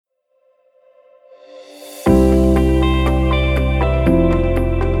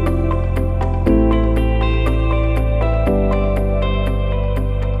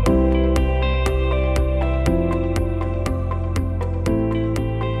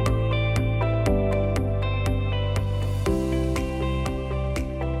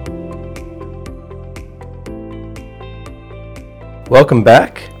Welcome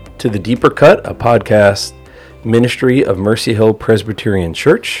back to The Deeper Cut, a podcast ministry of Mercy Hill Presbyterian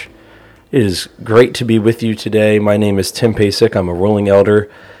Church. It is great to be with you today. My name is Tim Pasek. I'm a ruling elder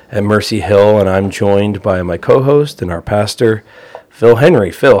at Mercy Hill, and I'm joined by my co-host and our pastor, Phil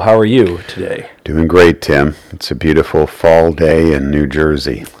Henry. Phil, how are you today? Doing great, Tim. It's a beautiful fall day in New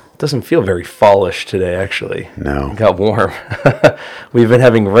Jersey. It doesn't feel very fallish today, actually. No. It got warm. We've been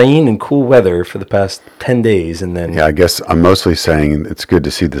having rain and cool weather for the past 10 days, and then... Yeah, I guess I'm mostly saying it's good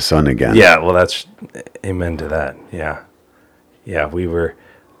to see the sun again. Yeah, well, that's... Amen to that, yeah. Yeah,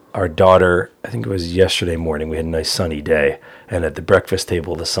 our daughter, I think it was yesterday morning, we had a nice sunny day, and at the breakfast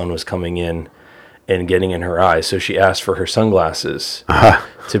table, the sun was coming in and getting in her eyes, so she asked for her sunglasses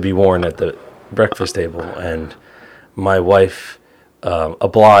to be worn at the breakfast table, and my wife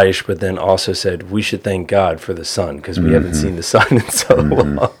obliged, but then also said, we should thank God for the sun, because we haven't seen the sun in so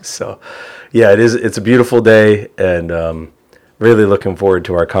long. So, yeah, it's a beautiful day, and really looking forward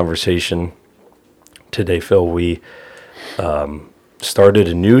to our conversation today, Phil. We started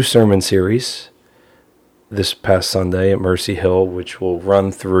a new sermon series this past Sunday at Mercy Hill, which will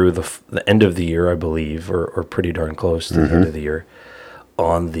run through the end of the year, I believe, or pretty darn close to the end of the year,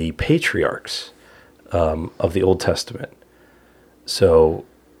 on the patriarchs of the Old Testament. So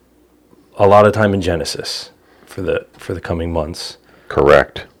a lot of time in Genesis for the coming months.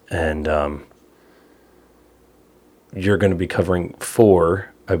 Correct. And you're going to be covering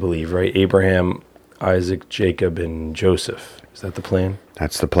 4, I believe, right? Abraham, Isaac, Jacob, and Joseph. Is that the plan?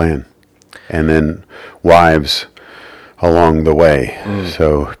 That's the plan. And then wives along the way.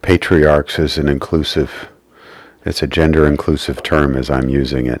 So patriarchs is it's a gender inclusive term as I'm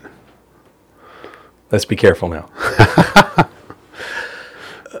using it. Let's be careful now.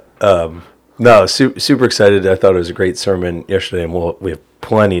 No, super excited. I thought it was a great sermon yesterday, and we have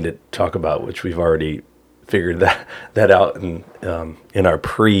plenty to talk about, which we've already figured that out in our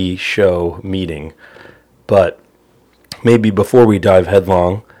pre-show meeting. But maybe before we dive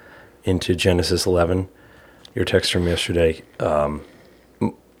headlong into Genesis 11, your text from yesterday,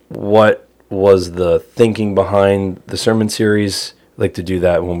 what was the thinking behind the sermon series? I'd like to do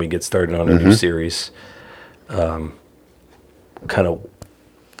that when we get started on a new series. Kind of,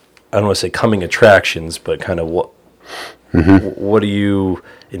 I don't want to say coming attractions, but kind of what are you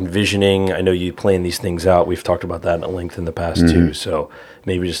envisioning? I know you plan these things out. We've talked about that at length in the past too. So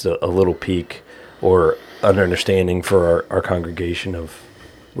maybe just a little peek or an understanding for our congregation of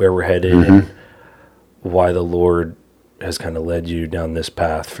where we're headed and why the Lord has kind of led you down this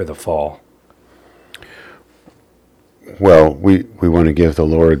path for the fall. Well, we want to give the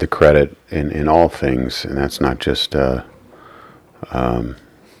Lord the credit in all things, and that's not just a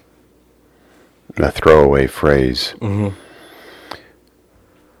throwaway phrase.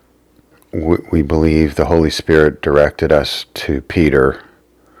 We believe the Holy Spirit directed us to Peter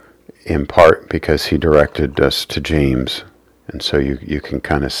in part because he directed us to James. And so you can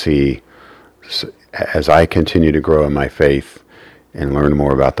kind of see, as I continue to grow in my faith and learn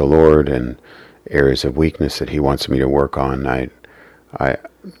more about the Lord and areas of weakness that he wants me to work on, that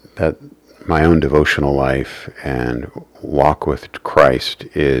my own devotional life and walk with Christ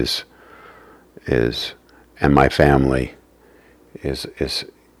is and my family is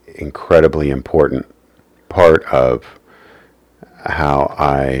incredibly important part of how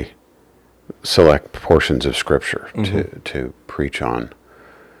I select portions of Scripture to preach on.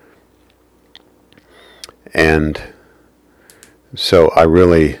 And so I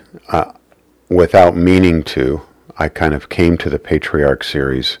really, without meaning to, I kind of came to the Patriarch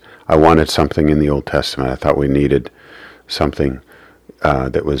series. I wanted something in the Old Testament. I thought we needed something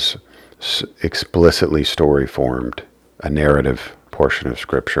that was explicitly story-formed, a narrative portion of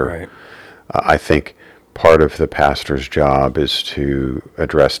Scripture. Right. I think part of the pastor's job is to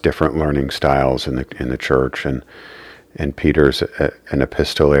address different learning styles in the church, and Peter's an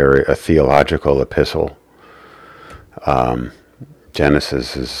epistolary, a theological epistle.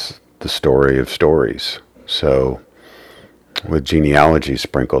 Genesis is the story of stories, so with genealogy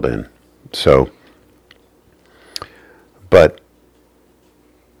sprinkled in. So, but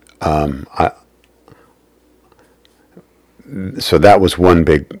so that was one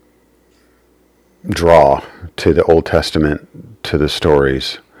big draw to the Old Testament, to the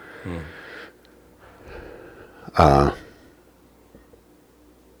stories. The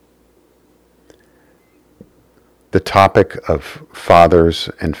topic of fathers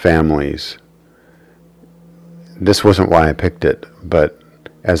and families, this wasn't why I picked it, but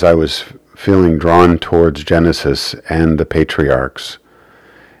as I was feeling drawn towards Genesis and the patriarchs,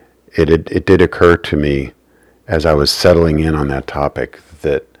 it did occur to me as I was settling in on that topic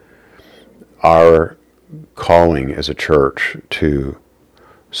that our calling as a church to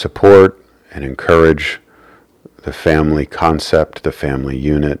support and encourage the family concept, the family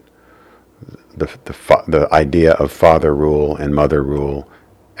unit, the idea of father rule and mother rule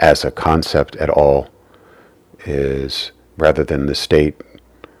as a concept at all, is rather than the state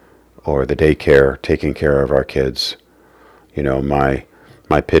or the daycare taking care of our kids.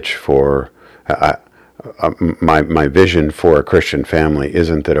 My pitch for my vision for a Christian family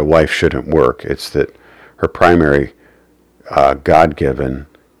isn't that a wife shouldn't work. It's that her primary God-given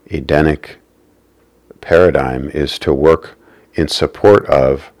Edenic paradigm is to work in support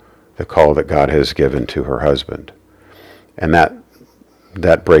of the call that God has given to her husband. And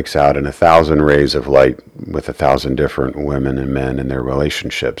that breaks out in 1,000 rays of light with 1,000 different women and men and their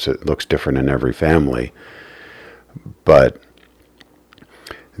relationships. It looks different in every family. But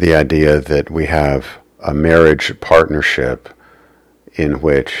the idea that we have a marriage partnership in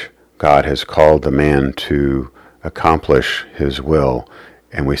which God has called the man to accomplish his will,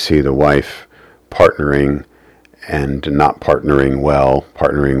 and we see the wife partnering and not partnering well,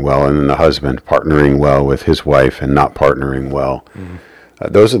 and then the husband partnering well with his wife and not partnering well. Mm-hmm.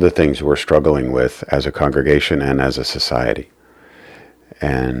 Those are the things we're struggling with as a congregation and as a society.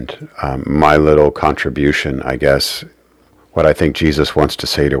 And my little contribution, I guess, what I think Jesus wants to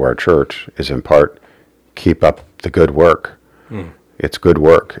say to our church is in part, keep up the good work. Mm. It's good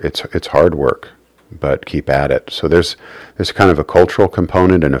work. It's hard work, but keep at it. So there's kind of a cultural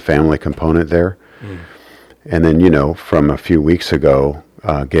component and a family component there. Mm. And then, from a few weeks ago,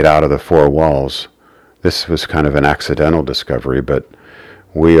 get out of the four walls. This was kind of an accidental discovery, but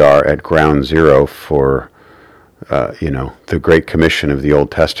we are at ground zero for, the Great Commission of the Old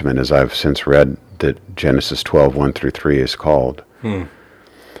Testament, as I've since read that Genesis 12, 1-3 is called. Hmm.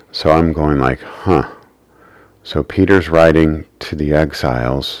 So I'm going like, So Peter's writing to the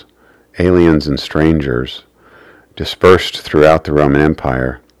exiles, aliens and strangers, dispersed throughout the Roman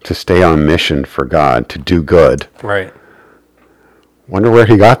Empire, to stay on mission for God, to do good. Right. Wonder where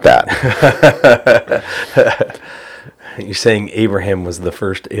he got that. You're saying Abraham was the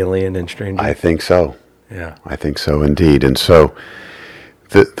first alien and stranger? I think so. Yeah. I think so indeed. And so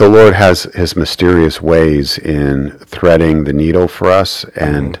the Lord has his mysterious ways in threading the needle for us.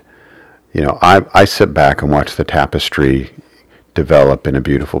 And, I sit back and watch the tapestry develop in a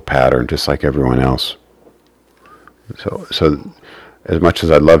beautiful pattern, just like everyone else. So as much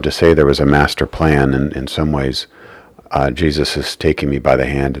as I'd love to say there was a master plan, in some ways, Jesus is taking me by the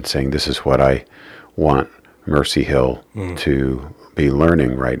hand and saying, this is what I want Mercy Hill to be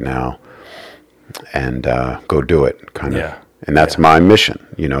learning right now, and go do it, kind of. And that's my mission.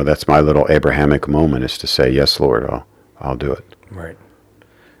 That's my little Abrahamic moment, is to say, yes, Lord, I'll do it. Right.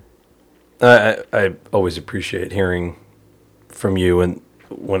 I always appreciate hearing from you, and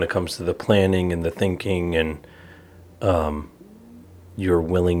when it comes to the planning and the thinking and your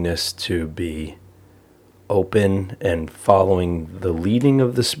willingness to be open and following the leading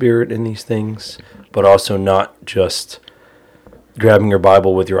of the Spirit in these things, but also not just grabbing your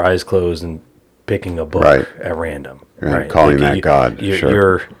Bible with your eyes closed and picking a book at random. Right. Calling that God.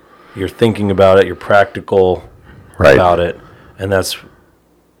 Sure. You're thinking about it. You're practical about it, and that's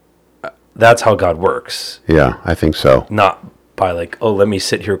how God works. Yeah, I think so. Not by let me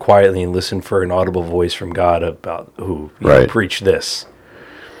sit here quietly and listen for an audible voice from God about preach this.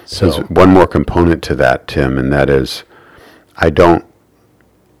 So there's one more component to that, Tim, and that is, I don't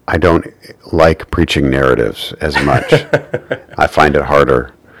like preaching narratives as much. I find it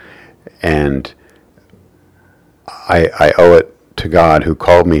harder, and I owe it to God, who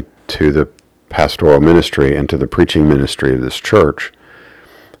called me to the pastoral ministry and to the preaching ministry of this church,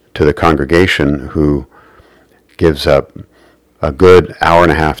 to the congregation who gives up a good hour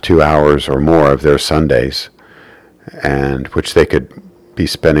and a half, 2 hours or more of their Sundays, and which they could be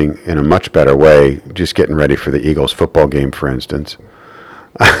spending in a much better way, just getting ready for the Eagles football game, for instance.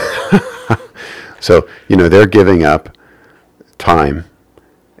 So, they're giving up time,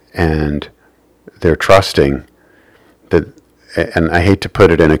 and they're trusting that, and I hate to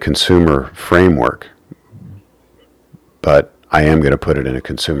put it in a consumer framework, but I am going to put it in a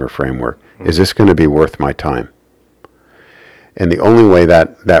consumer framework. Is this going to be worth my time? And the only way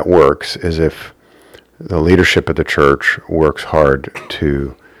that works is if the leadership of the church works hard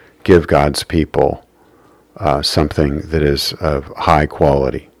to give God's people something that is of high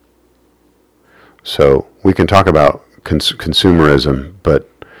quality. So we can talk about consumerism,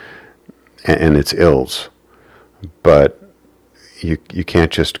 and its ills, but you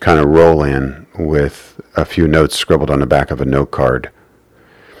can't just kind of roll in with a few notes scribbled on the back of a note card.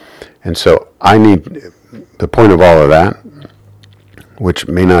 And so the point of all of that which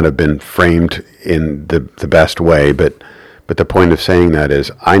may not have been framed in the best way, but the point of saying that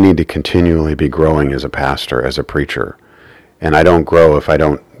is I need to continually be growing as a pastor, as a preacher. And I don't grow if I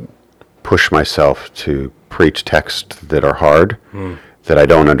don't push myself to preach texts that are hard, that I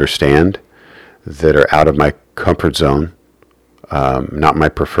don't understand, that are out of my comfort zone, not my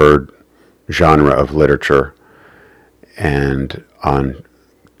preferred genre of literature, and on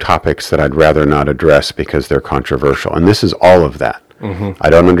topics that I'd rather not address because they're controversial. And this is all of that. I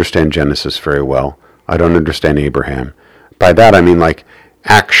don't understand Genesis very well. I don't understand Abraham. By that I mean like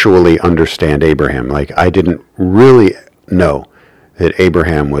actually understand Abraham. Like I didn't really know that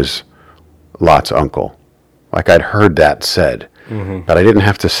Abraham was Lot's uncle. Like I'd heard that said, but I didn't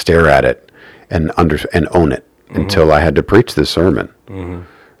have to stare at it and own it until I had to preach this sermon.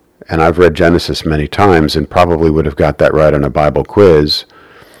 And I've read Genesis many times and probably would have got that right on a Bible quiz,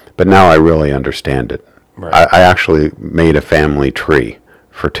 but now I really understand it. Right. I actually made a family tree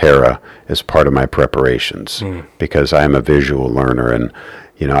for Tara as part of my preparations because I am a visual learner, and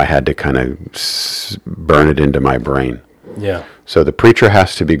I had to kind of burn it into my brain. Yeah. So the preacher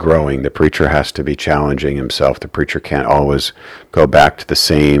has to be growing. The preacher has to be challenging himself. The preacher can't always go back to the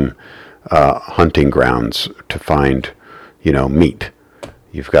same hunting grounds to find, meat.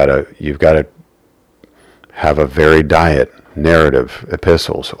 You've got to have a varied diet, narrative,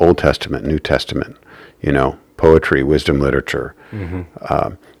 epistles, Old Testament, New Testament, poetry, wisdom literature,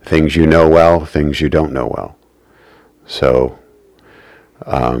 things you know well, things you don't know well. So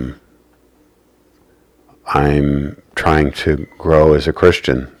I'm trying to grow as a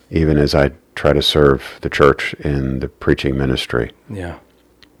Christian, even as I try to serve the church in the preaching ministry. Yeah.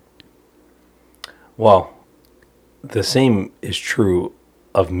 Well, the same is true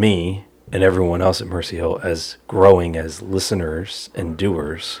of me and everyone else at Mercy Hill as growing as listeners and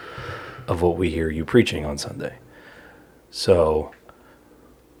doers of what we hear you preaching on Sunday. So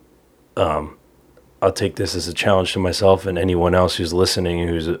I'll take this as a challenge to myself and anyone else who's listening,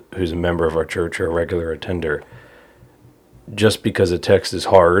 who's a member of our church or a regular attender. Just because a text is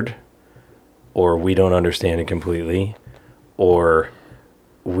hard, or we don't understand it completely, or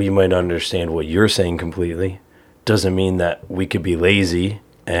we might understand what you're saying completely, doesn't mean that we could be lazy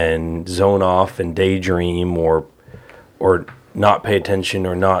and zone off and daydream or not pay attention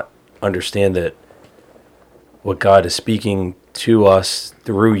or not understand that what God is speaking to us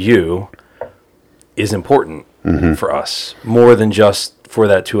through you is important for us, more than just for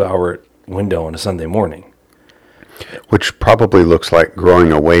that 2-hour window on a Sunday morning. Which probably looks like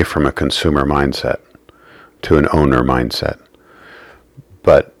growing away from a consumer mindset to an owner mindset.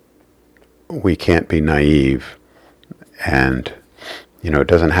 But we can't be naive, and it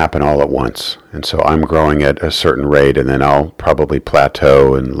doesn't happen all at once. And so I'm growing at a certain rate, and then I'll probably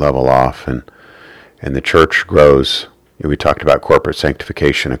plateau and level off, and the church grows. We talked about corporate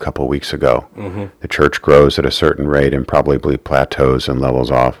sanctification a couple weeks ago. The church grows at a certain rate and probably plateaus and levels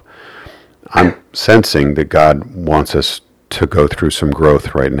off. I'm sensing that God wants us to go through some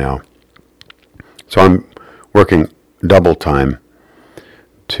growth right now. So I'm working double time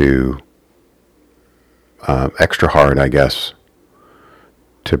to extra hard, I guess,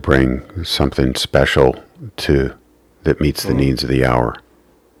 to bring something special that meets the needs of the hour.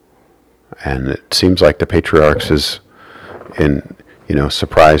 And it seems like the Patriarchs is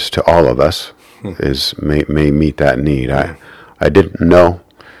surprise to all of us may meet that need. I didn't know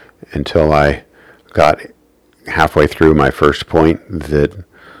until I got halfway through my first point that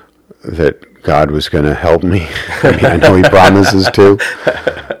God was going to help me. I know He promises to,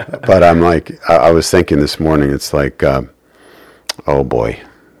 but I'm like, I was thinking this morning, it's like, oh boy,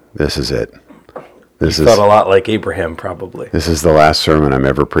 this is it. You felt a lot like Abraham, probably. This is the last sermon I'm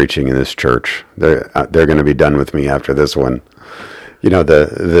ever preaching in this church. They're going to be done with me after this one.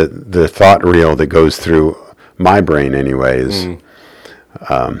 The thought reel that goes through my brain anyway is,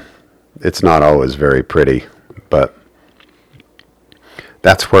 it's not always very pretty, but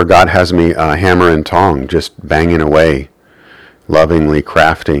that's where God has me hammer and tong, just banging away, lovingly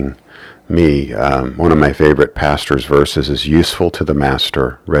crafting me. One of my favorite pastor's verses is useful to the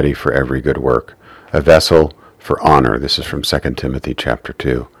master, ready for every good work, a vessel for honor. This is from 2 Timothy chapter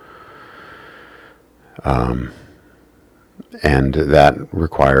 2. And that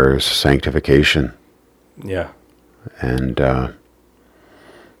requires sanctification. Yeah. And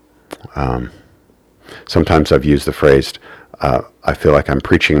sometimes I've used the phrase, I feel like I'm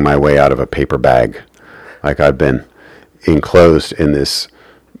preaching my way out of a paper bag. Like I've been enclosed in this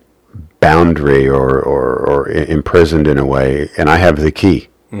boundary or imprisoned in a way, and I have the key.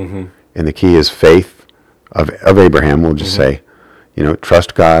 And the key is faith of Abraham, we'll just say,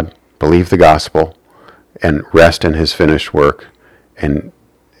 trust God, believe the gospel, and rest in His finished work, and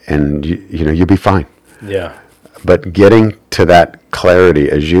you'll be fine. Yeah. But getting to that clarity,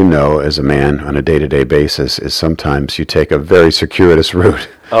 as you know, as a man on a day-to-day basis, is sometimes you take a very circuitous route.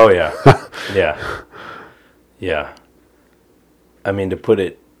 Oh yeah. Yeah. Yeah. I mean, to put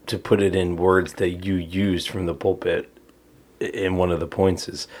it in words that you used from the pulpit in one of the points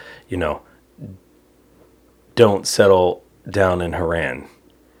is, don't settle down in Haran,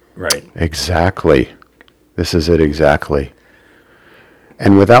 right? Exactly. This is it exactly.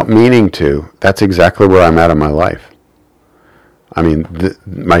 And without meaning to, that's exactly where I'm at in my life. I mean,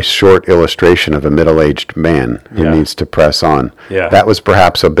 my short illustration of a middle-aged man who needs to press on, that was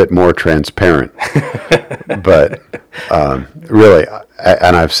perhaps a bit more transparent. But really,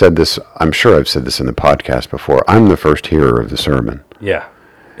 and I've said this, I'm sure I've said this in the podcast before, I'm the first hearer of the sermon. Yeah.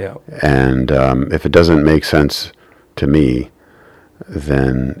 Yeah. And if it doesn't make sense to me,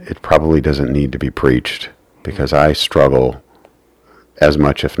 then it probably doesn't need to be preached, because I struggle as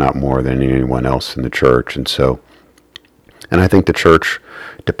much, if not more, than anyone else in the church. And I think the church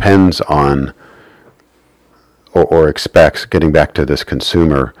depends on or expects, getting back to this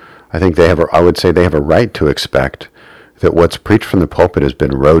consumer, I think I would say they have a right to expect that what's preached from the pulpit has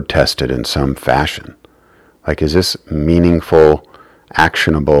been road tested in some fashion. Like, is this meaningful,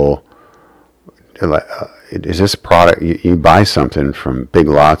 actionable? Is this product, you buy something from Big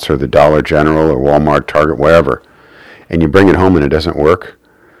Lots or the Dollar General or Walmart, Target, wherever, and you bring it home and it doesn't work?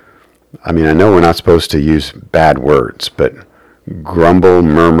 I mean, I know we're not supposed to use bad words, but grumble,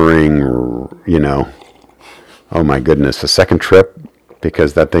 murmuring, oh my goodness, a second trip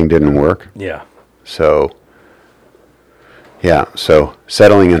because that thing didn't work. Yeah. So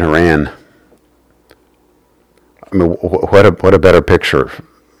settling in Haran, I mean, what a better picture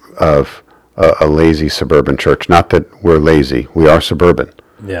of a lazy suburban church. Not that we're lazy, we are suburban.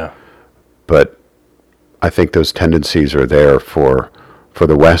 Yeah. But I think those tendencies are there for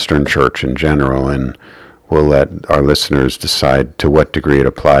the Western church in general, and we'll let our listeners decide to what degree it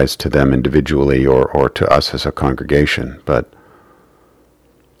applies to them individually or to us as a congregation. But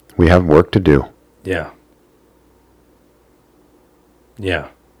we have work to do. Yeah. Yeah.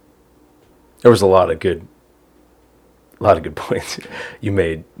 There was a lot of good points you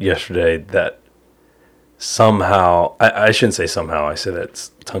made yesterday that somehow, I shouldn't say somehow, I say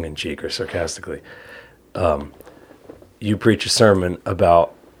that's tongue-in-cheek or sarcastically. You preach a sermon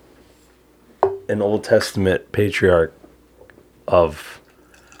about an Old Testament patriarch of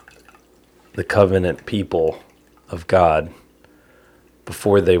the covenant people of God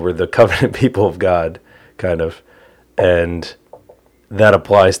before they were the covenant people of God, kind of, and that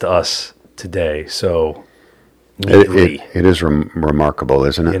applies to us today. So neatly, it is remarkable,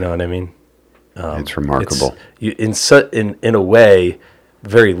 isn't it? You know what I mean? It's remarkable. In a way,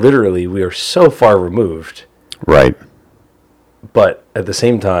 very literally, we are so far removed. Right. But at the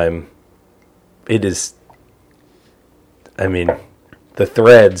same time, it is, I mean, the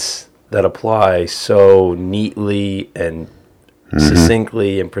threads that apply so neatly and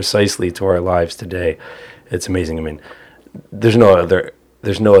succinctly and precisely to our lives today, it's amazing. I mean, there's no other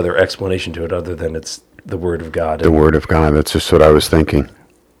explanation to it other than it's the Word of God. The Word of God. That's just what I was thinking.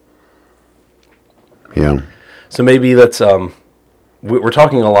 Yeah. So maybe let's we're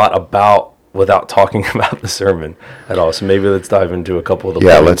talking a lot about without talking about the sermon at all. So maybe let's dive into a couple of the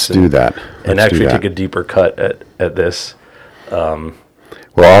points. Let's do that. And actually take a deeper cut at this. Well,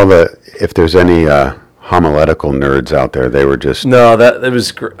 if there's any homiletical nerds out there, they were just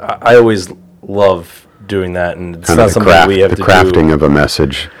I always love doing that, and it's not something we have to do. The crafting of a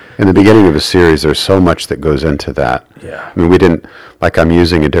message. In the beginning of a series, there's so much that goes into that. Yeah. I mean, we didn't, like, I'm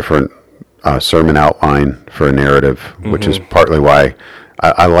using a different sermon outline for a narrative, which is partly why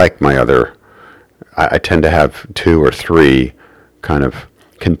I like my other. I tend to have 2 or 3 kind of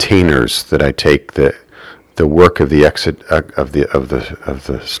containers that I take the work of the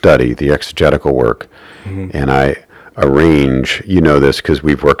study, the exegetical work, and I arrange. You know this because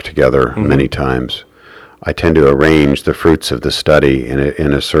we've worked together many times. I tend to arrange the fruits of the study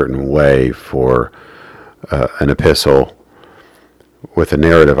in a certain way for an epistle. With a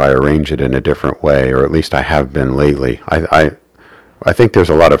narrative, I arrange it in a different way, or at least I have been lately. I think there's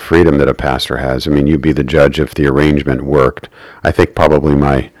a lot of freedom that a pastor has. I mean, you be the judge if the arrangement worked. I think probably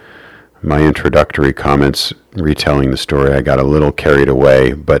my introductory comments retelling the story, I got a little carried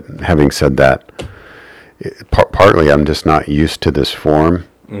away. But having said that, partly I'm just not used to this form.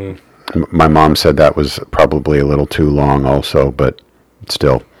 My mom said that was probably a little too long also, but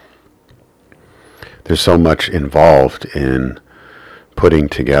still. There's so much involved in putting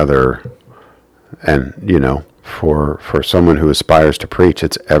together, and, for someone who aspires to preach,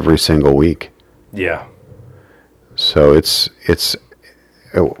 it's every single week. Yeah. So it's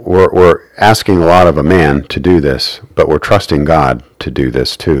we're asking a lot of a man to do this, but we're trusting God to do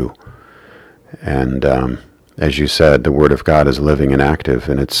this too. And as you said, the Word of God is living and active,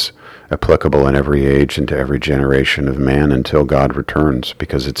 and it's applicable in every age and to every generation of man until God returns,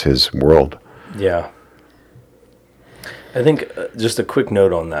 because it's His world. Yeah. I think just a quick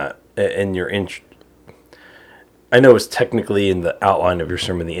note on that, and your I know it's technically in the outline of your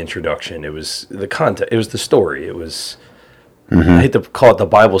sermon, the introduction. It was the content. It was the story. It was, I hate to call it the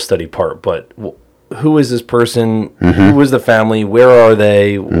Bible study part, but who is this person? Who is the family? Where are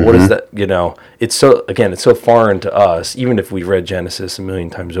they? What is that? You know, it's so foreign to us, even if we read Genesis a million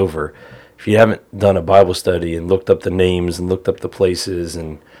times over. If you haven't done a Bible study and looked up the names and looked up the places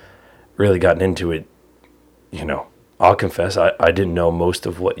and really gotten into it, you know, I'll confess, I didn't know most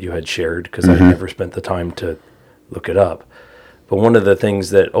of what you had shared because I never spent the time to look it up. But one of the things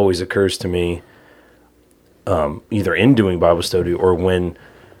that always occurs to me, either in doing Bible study or when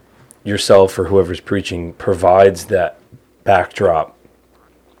yourself or whoever's preaching provides that backdrop,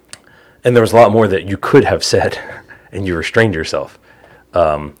 and there was a lot more that you could have said and you restrained yourself.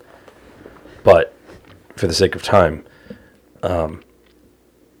 But for the sake of time,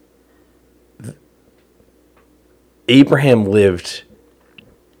 Abraham lived,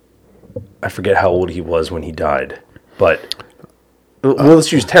 I forget how old he was when he died, but well,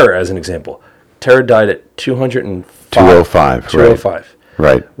 let's use Terah as an example. Terah died at 205. 205.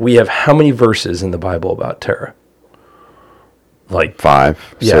 Right. We have how many verses in the Bible about Terah? Like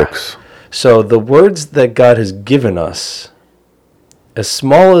 5, 6. So the words that God has given us, as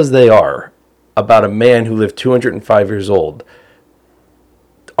small as they are, about a man who lived 205 years old,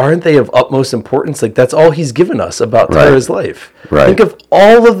 aren't they of utmost importance? Like, that's all he's given us about Terah's life. Right. Think of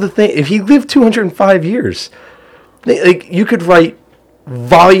all of the things. If he lived 205 years, like, you could write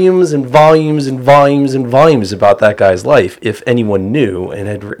volumes and volumes and volumes and volumes about that guy's life if anyone knew and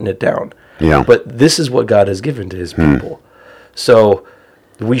had written it down. Yeah. But this is what God has given to his people. So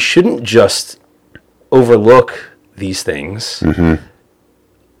we shouldn't just overlook these things.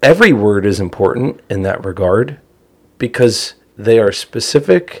 Every word is important in that regard because they are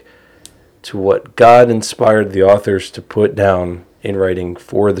specific to what God inspired the authors to put down in writing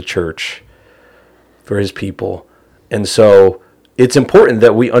for the church, for his people. And so it's important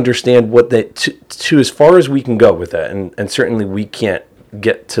that we understand what they, to as far as we can go with that. And certainly we can't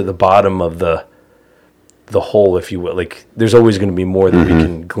get to the bottom of the whole, if you will. Like, there's always going to be more that we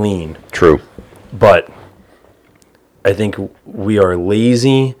can glean. True. But I think we are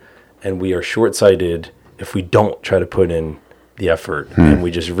lazy and we are short-sighted if we don't try to put in the effort and we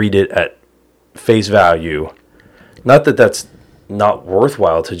just read it at face value. Not that that's not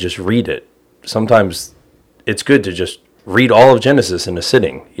worthwhile to just read it. Sometimes it's good to just read all of Genesis in a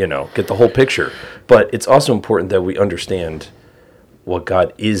sitting, you know, get the whole picture. But it's also important that we understand what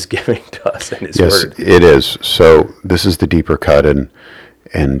God is giving to us in his word. Yes, it is. So this is the deeper cut,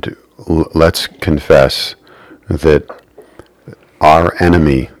 and let's confess that our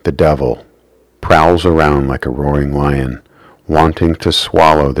enemy, the devil, prowls around like a roaring lion, wanting to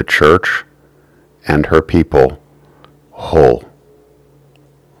swallow the church and her people whole.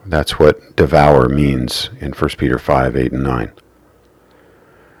 That's what devour means in 1 Peter 5, 8, and 9.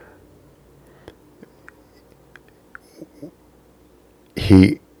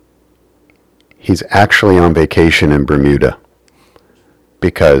 He's actually on vacation in Bermuda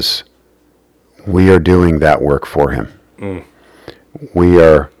because we are doing that work for him. We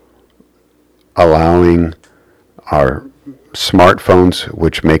are allowing our smartphones,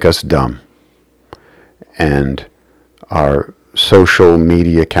 which make us dumb, and our social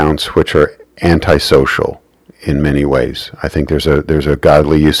media accounts, which are antisocial in many ways. I think there's a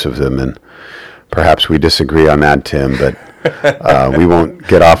godly use of them, and perhaps we disagree on that, Tim, but we won't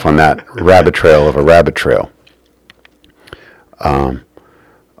get off on that rabbit trail of a rabbit trail.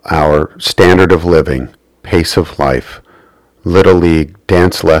 Our standard of living, pace of life, Little League,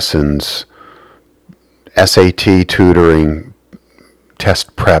 dance lessons, SAT tutoring,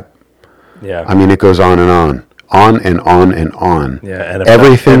 test prep. Yeah. I mean, it goes on and on. On and on and on. Yeah,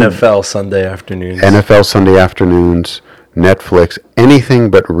 NFL Sunday afternoons. NFL Sunday afternoons, Netflix, anything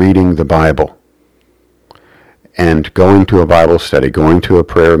but reading the Bible. And going to a Bible study, going to a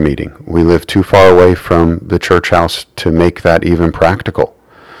prayer meeting. We live too far away from the church house to make that even practical.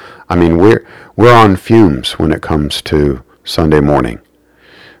 I mean, we're on fumes when it comes to Sunday morning.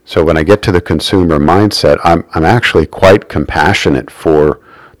 So when I get to the consumer mindset, I'm actually quite compassionate for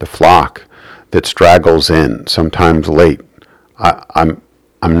the flock that straggles in, sometimes late. I'm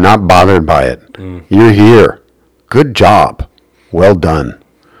not bothered by it. You're here. Good job. Well done.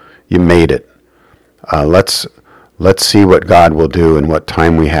 You made it. Let's Let's see what God will do and what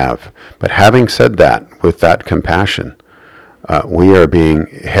time we have. But having said that, with that compassion, we are being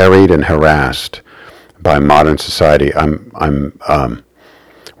harried and harassed by modern society. I'm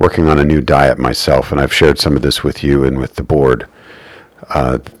working on a new diet myself, and I've shared some of this with you and with the board.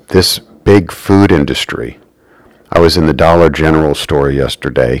 This big food industry. I was in the Dollar General store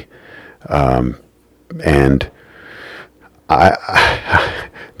yesterday, and there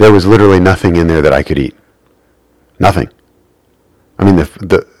was literally nothing in there that I could eat. Nothing. I mean,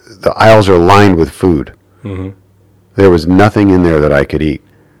 the aisles are lined with food. Mm-hmm. There was nothing in there that I could eat.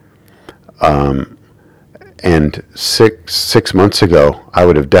 And six months ago, I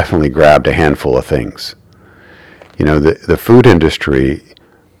would have definitely grabbed a handful of things. You know, the food industry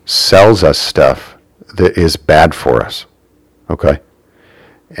sells us stuff that is bad for us. Okay?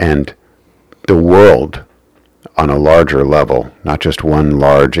 And the world, on a larger level, not just one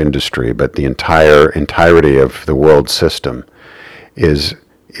large industry, but the entirety of the world system is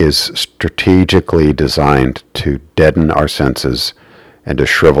strategically designed to deaden our senses and to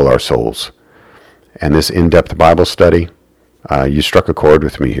shrivel our souls. And this in-depth Bible study, you struck a chord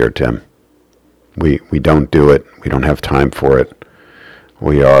with me here, Tim. We don't do it. We don't have time for it.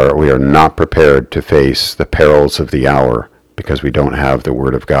 We are not prepared to face the perils of the hour because we don't have the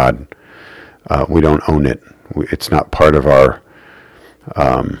Word of God. We don't own it. It's not part of our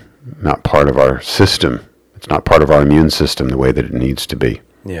system. It's not part of our immune system the way that it needs to be.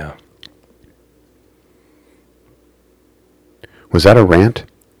 Yeah. Was that a rant?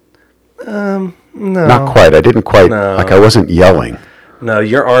 No. Not quite. I didn't quite, No. like I wasn't yelling. No,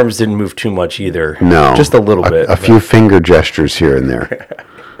 your arms didn't move too much either. No. Just a little bit. A few finger gestures here and there.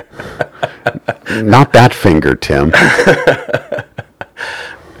 Not that finger, Tim.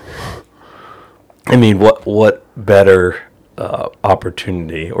 I mean, what better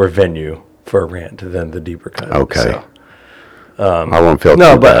opportunity or venue for a rant than the deeper cut? Okay. So, I won't feel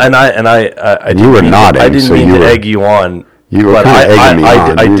no, too but bad. I You were nodding, I didn't so mean you to were- egg you on. You were but kind of egging me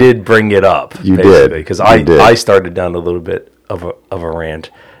on. I did bring it up. You basically, did. because You did. I started down a little bit of a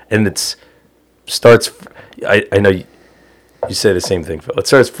rant, and starts. I know you say the same thing, Phil. It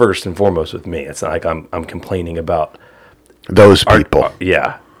starts first and foremost with me. It's not like I'm complaining about Those people.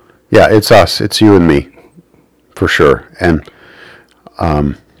 yeah. Yeah, it's us. It's you and me, for sure. And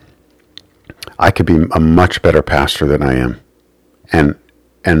I could be a much better pastor than I am. And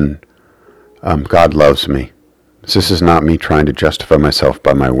God loves me. This is not me trying to justify myself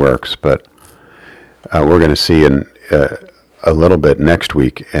by my works, but we're going to see in a little bit next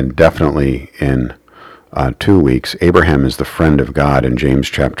week, and definitely in 2 weeks, Abraham is the friend of God in James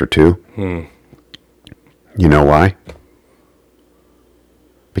chapter 2. You know why?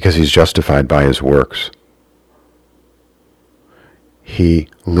 Because he's justified by his works. He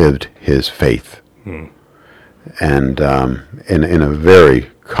lived his faith. And in a very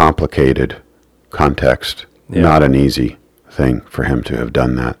complicated context, not an easy thing for him to have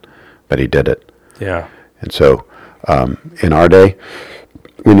done that, but he did it. Yeah. And so in our day,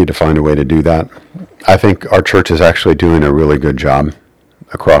 we need to find a way to do that. I think our church is actually doing a really good job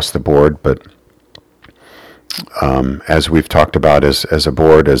across the board, but as we've talked about as a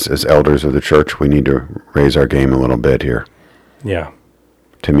board, as elders of the church, we need to raise our game a little bit here. Yeah.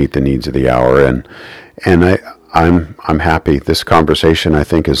 To meet the needs of the hour, and I'm happy. This conversation, I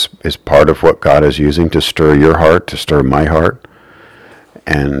think, is part of what God is using to stir your heart, to stir my heart,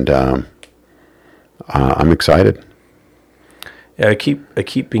 and I'm excited. Yeah, I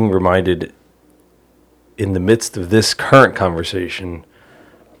keep being reminded in the midst of this current conversation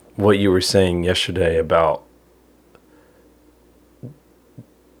what you were saying yesterday about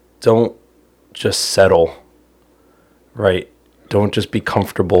don't just settle, right? Don't just be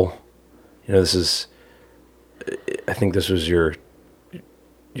comfortable. You know, I think this was your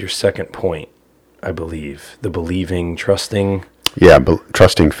second point, I believe. The believing, trusting. Yeah,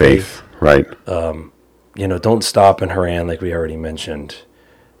 trusting faith, right? You know, don't stop in Haran like we already mentioned.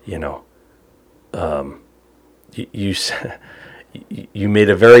 You know, you made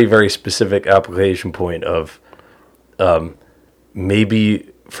a very, very specific application point of maybe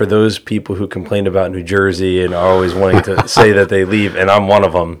for those people who complain about New Jersey and are always wanting to say that they leave, and I'm one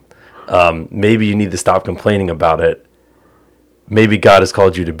of them, maybe you need to stop complaining about it. Maybe God has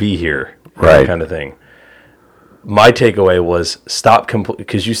called you to be here, right? That kind of thing. My takeaway was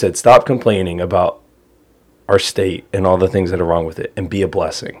because you said stop complaining about our state and all the things that are wrong with it, and be a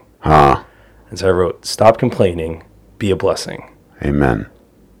blessing. And so I wrote, stop complaining, be a blessing. Amen.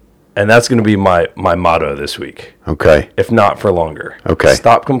 And that's going to be my motto this week. Okay. If not for longer. Okay.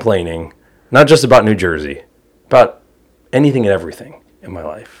 Stop complaining, not just about New Jersey, about anything and everything. in my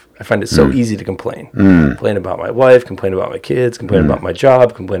life. I find it so easy to complain. Complain about my wife, complain about my kids, complain about my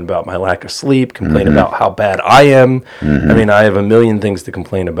job, complain about my lack of sleep, complain about how bad I am. I mean, I have a million things to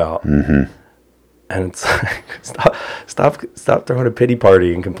complain about. And it's like, stop throwing a pity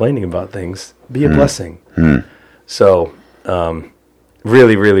party and complaining about things. Be a blessing. So,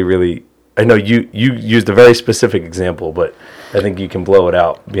 really, really, really, I know you used a very specific example, but I think you can blow it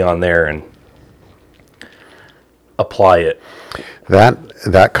out beyond there and apply it.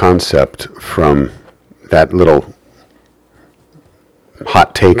 That concept from that little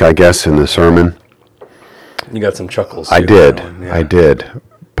hot take, I guess, in the sermon. You got some chuckles. I did. Yeah. I did.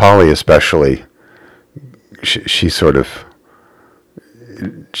 Polly especially, she sort of,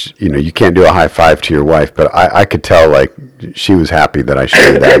 you know, you can't do a high five to your wife, but I could tell, like, she was happy that I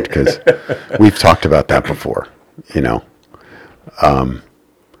shared that because we've talked about that before, you know.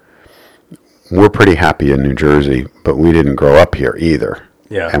 We're pretty happy in New Jersey, but we didn't grow up here either.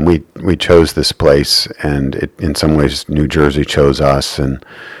 Yeah. And we chose this place, and in some ways New Jersey chose us, and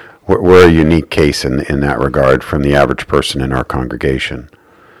we're a unique case in that regard from the average person in our congregation.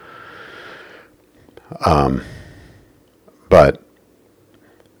 But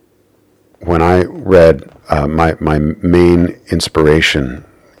when I read my main inspiration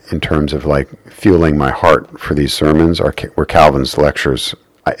in terms of like fueling my heart for these sermons were Calvin's lectures,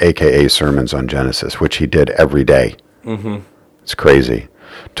 aka sermons on Genesis, which he did every day. It's crazy.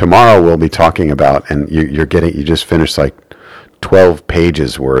 Tomorrow we'll be talking about, and you just finished like 12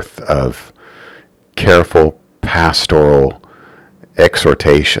 pages worth of careful pastoral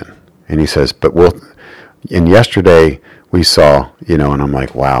exhortation, and he says, and yesterday we saw, you know, and I'm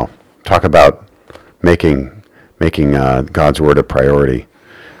like, wow, talk about making God's word a priority.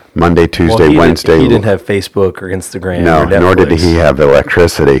 Monday, Tuesday, Wednesday. He didn't have Facebook or Instagram. No, or Netflix, nor did he have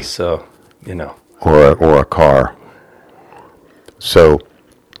electricity. So, you know, or a car. So,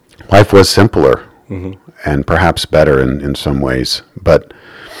 life was simpler and perhaps better in some ways. But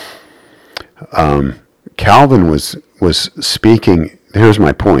Calvin was speaking. Here's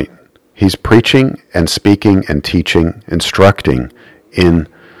my point. He's preaching and speaking and teaching, instructing in,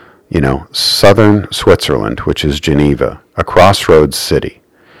 you know, southern Switzerland, which is Geneva, a crossroads city,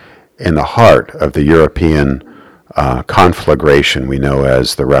 in the heart of the European conflagration we know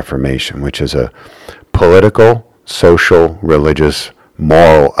as the Reformation, which is a political, social, religious,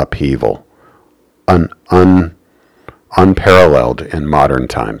 moral upheaval, unparalleled in modern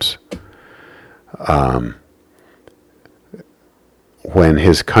times. When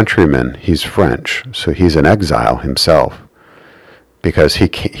his countrymen, he's French, so he's in exile himself, because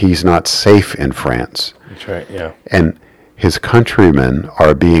he's not safe in France. That's right, yeah. And his countrymen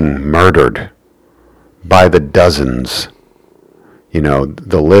are being murdered by the dozens. You know,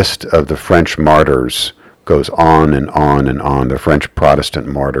 the list of the French martyrs goes on and on and on, the French Protestant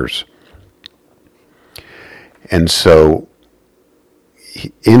martyrs. And so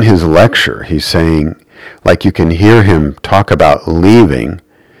in his lecture, he's saying, like, you can hear him talk about leaving,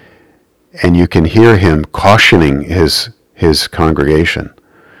 and you can hear him cautioning his congregation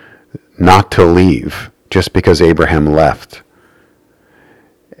not to leave just because Abraham left.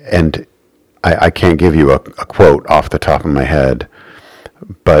 And I can't give you a quote off the top of my head,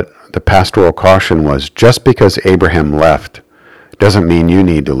 but the pastoral caution was, just because Abraham left doesn't mean you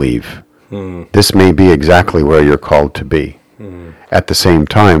need to leave. This may be exactly where you're called to be. At the same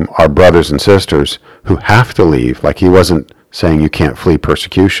time, our brothers and sisters who have to leave, like he wasn't saying you can't flee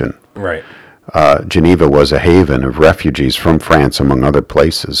persecution. Right. Geneva was a haven of refugees from France, among other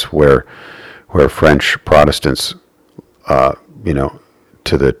places, where French Protestants, you know,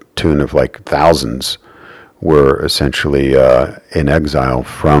 to the tune of like thousands, were essentially in exile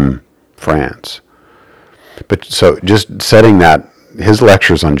from France. But so just setting that, his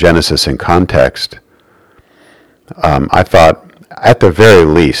lectures on Genesis in context, I thought, at the very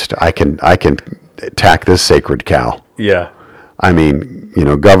least, I can tack this sacred cow. Yeah. I mean, you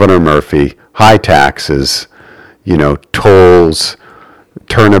know, Governor Murphy, high taxes, you know, tolls,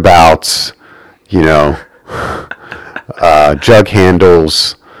 turnabouts, you know, jug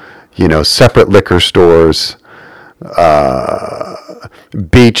handles, you know, separate liquor stores,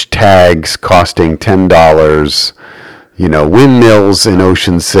 beach tags costing $10, you know, windmills in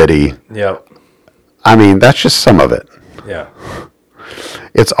Ocean City. Yep. I mean, that's just some of it. Yeah.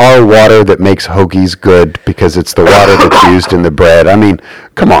 It's our water that makes hoagies good because it's the water that's used in the bread. I mean,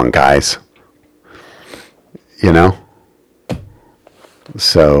 come on, guys. You know?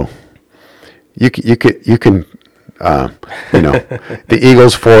 So, you can, you know, the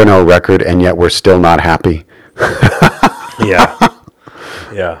Eagles 4-0 record, and yet we're still not happy. Yeah.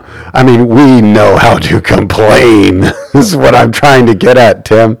 Yeah. I mean, we know how to complain. This is what I'm trying to get at,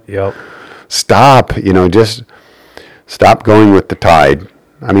 Tim. Yep. Stop, just stop going with the tide.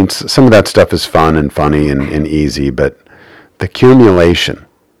 I mean, some of that stuff is fun and funny and easy, but the accumulation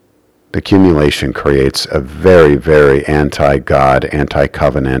creates a very, very anti-God,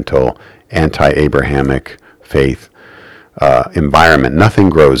 anti-covenantal, anti-Abrahamic faith environment. Nothing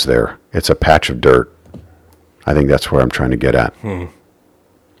grows there. It's a patch of dirt. I think that's where I'm trying to get at.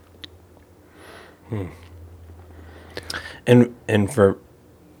 And for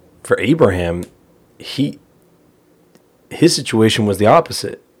Abraham, his situation was the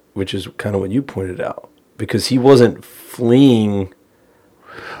opposite, which is kind of what you pointed out, because he wasn't fleeing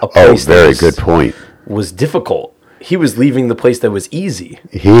a place very good point. Was difficult. He was leaving the place that was easy.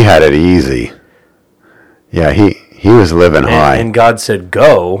 He had it easy. Yeah, he was living high. And God said,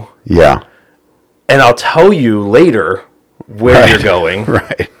 go. Yeah. And I'll tell you later where you're going.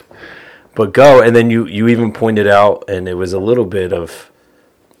 Right. But go. And then you even pointed out, and it was a little bit of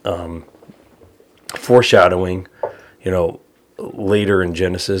foreshadowing, later in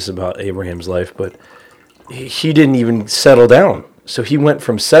Genesis about Abraham's life, but he didn't even settle down. So he went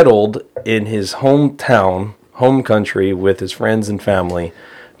from settled in his hometown, home country with his friends and family,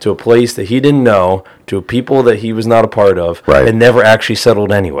 to a place that he didn't know, to a people that he was not a part of, right, and never actually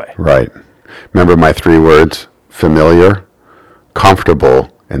settled anyway. Right. Remember my 3 words: familiar, comfortable,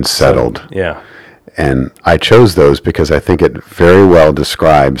 and settled. Yeah. And I chose those because I think it very well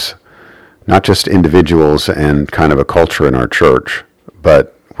describes not just individuals and kind of a culture in our church,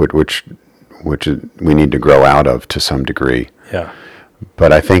 but which we need to grow out of to some degree. Yeah.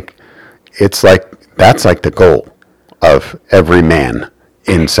 But I think that's like the goal of every man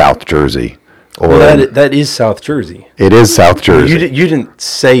in South Jersey. Well, that is South Jersey. It is South Jersey. You didn't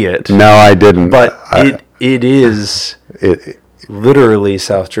say it. No, I didn't. But it is literally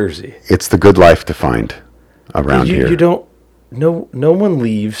South Jersey. It's the good life to find around here. You don't. No one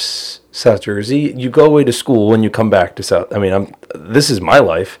leaves South Jersey. You go away to school and you come back to South. I mean, this is my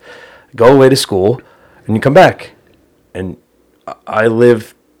life. Go away to school and you come back. And I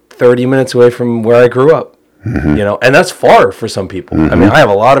live 30 minutes away from where I grew up. Mm-hmm. And that's far for some people. Mm-hmm. I mean, I have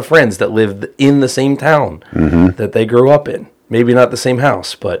a lot of friends that live in the same town that they grew up in. Maybe not the same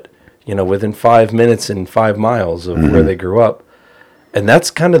house, but within 5 minutes and 5 miles of where they grew up. And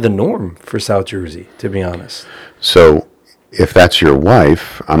that's kind of the norm for South Jersey, to be honest. So if that's your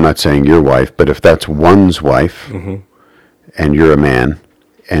wife, I'm not saying your wife, but if that's one's wife and you're a man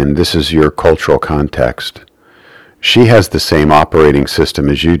and this is your cultural context, she has the same operating system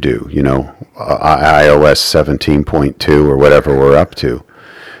as you do, iOS 17.2 or whatever we're up to.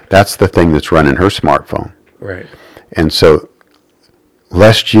 That's the thing that's running her smartphone. Right. And so,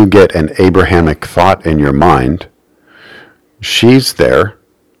 lest you get an Abrahamic thought in your mind, she's there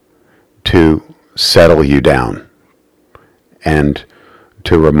to settle you down and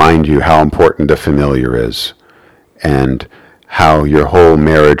to remind you how important the familiar is and how your whole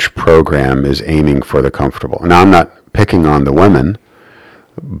marriage program is aiming for the comfortable. Now, I'm not picking on the women,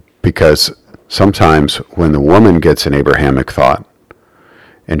 because sometimes when the woman gets an Abrahamic thought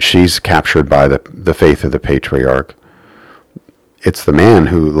and she's captured by the faith of the patriarch, it's the man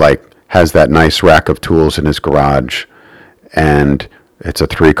who has that nice rack of tools in his garage, and it's a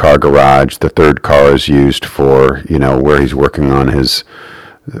 3-car garage. The 3rd car is used for, where he's working on his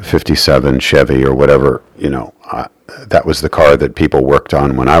 57 Chevy or whatever, that was the car that people worked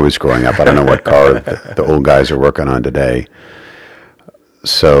on when I was growing up. I don't know what car the old guys are working on today.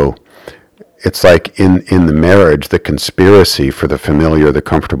 So it's like in the marriage, the conspiracy for the familiar, the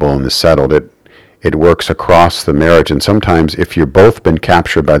comfortable, and the settled, it works across the marriage. And sometimes if you've both been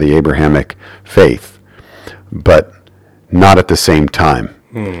captured by the Abrahamic faith, but not at the same time.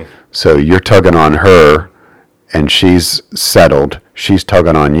 So you're tugging on her and she's settled. She's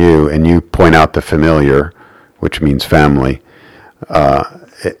tugging on you and you point out the familiar, which means family.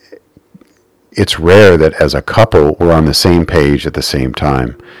 It's rare that as a couple we're on the same page at the same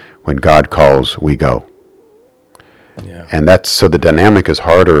time. When God calls, we go. Yeah. And so the dynamic is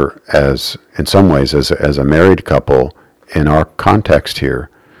harder in some ways as a married couple in our context here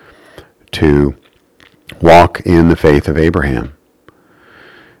to walk in the faith of Abraham.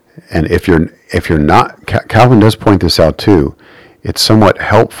 And if you're not, Calvin does point this out too, it's somewhat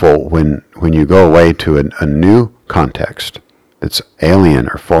helpful when you go away to a new context that's alien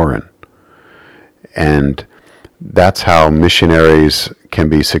or foreign. And that's how missionaries can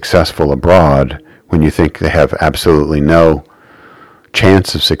be successful abroad when you think they have absolutely no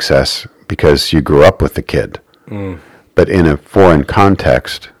chance of success because you grew up with the kid. But in a foreign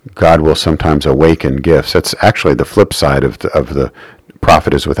context, God will sometimes awaken gifts. That's actually the flip side of the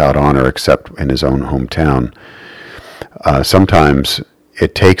prophet is without honor except in his own hometown. Sometimes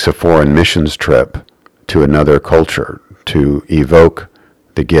it takes a foreign missions trip to another culture to evoke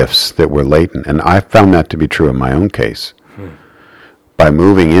the gifts that were latent. And I found that to be true in my own case. By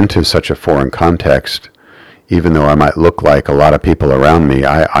moving into such a foreign context, even though I might look like a lot of people around me,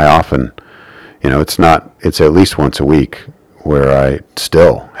 I often, it's at least once a week where I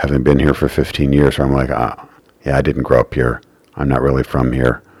still, having been here for 15 years, where I'm like, yeah, I didn't grow up here. I'm not really from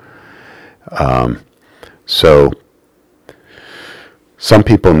here. So some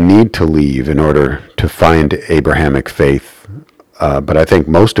people need to leave in order to find Abrahamic faith, but I think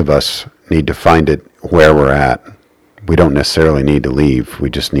most of us need to find it where we're at. We don't necessarily need to leave. We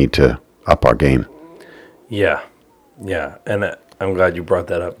just need to up our game. Yeah. And I'm glad you brought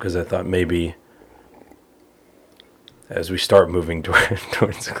that up, because I thought maybe as we start moving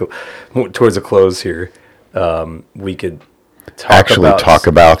towards a close here, we could talk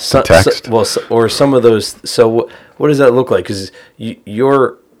about the text. Or some of those. So what does that look like? Because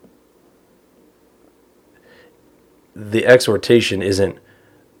the exhortation isn't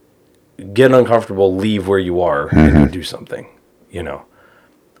get uncomfortable, leave where you are, and do something.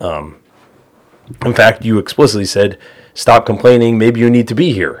 In fact, you explicitly said, stop complaining. Maybe you need to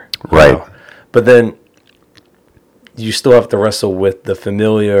be here. Right. But then you still have to wrestle with the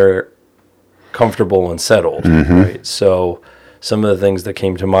familiar, comfortable, and settled. Right. So some of the things that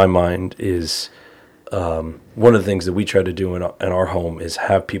came to my mind is one of the things that we try to do in our home is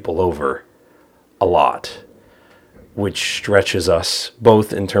have people over a lot, which stretches us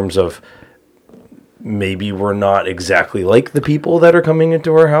both in terms of maybe we're not exactly like the people that are coming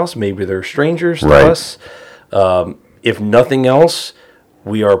into our house. Maybe they're strangers to us. If nothing else,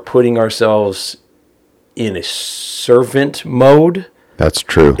 we are putting ourselves in a servant mode. That's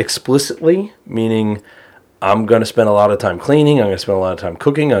true. Explicitly, meaning I'm going to spend a lot of time cleaning. I'm going to spend a lot of time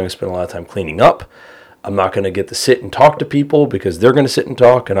cooking. I'm going to spend a lot of time cleaning up. I'm not going to get to sit and talk to people because they're going to sit and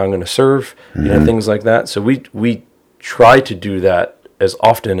talk, and I'm going to serve, things like that. So we try to do that as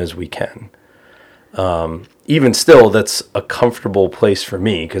often as we can. Even still, that's a comfortable place for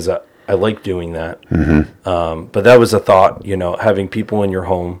me because I like doing that. But that was a thought, having people in your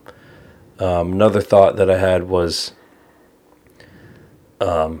home. Another thought that I had was,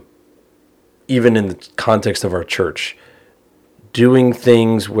 even in the context of our church, doing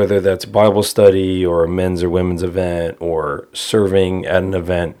things, whether that's Bible study or a men's or women's event or serving at an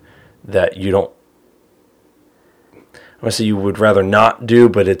event that you don't, I want to say you would rather not do,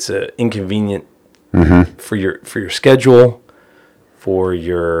 but it's inconvenient for your schedule, for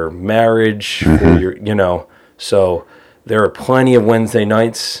your marriage, for your, so there are plenty of Wednesday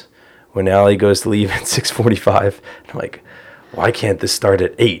nights when Allie goes to leave at 6:45. I'm like, why can't this start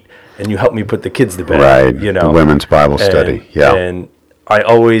at 8? And you help me put the kids to bed. Right. The women's Bible study. Yeah. And I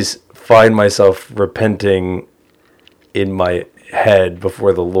always find myself repenting in my head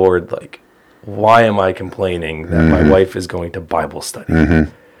before the Lord, like, why am I complaining that my wife is going to Bible study?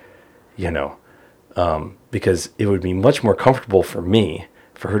 Because it would be much more comfortable for me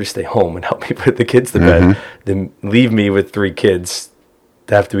for her to stay home and help me put the kids to bed than leave me with 3 kids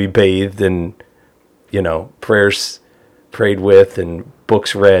to have to be bathed and, prayers prayed with and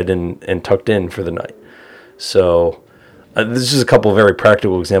books read and tucked in for the night. So this is a couple of very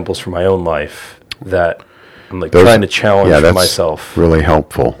practical examples from my own life that I'm trying to challenge that's myself. Really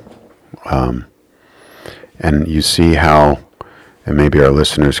helpful. And you see how, and maybe our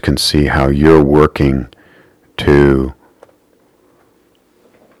listeners can see how you're working to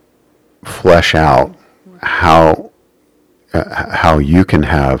flesh out how you can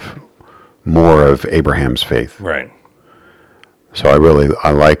have more of Abraham's faith. Right. So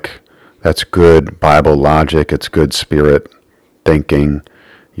I like, that's good Bible logic. It's good spirit thinking.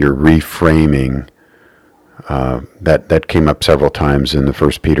 You're reframing. That came up several times in the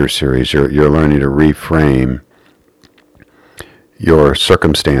First Peter series. You're learning to reframe your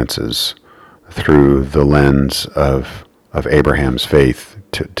circumstances through the lens of Abraham's faith,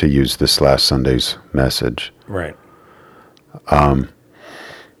 to use this last Sunday's message. Right.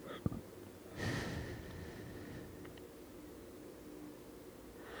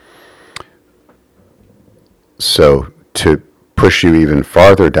 So to push you even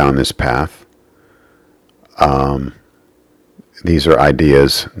farther down this path, these are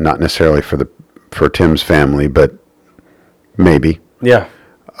ideas not necessarily for Tim's family, but maybe. Yeah.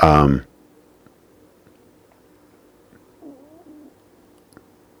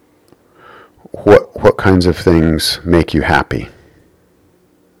 What kinds of things make you happy?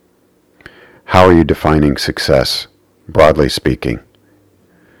 How are you defining success broadly speaking.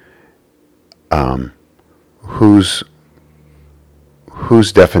 Whose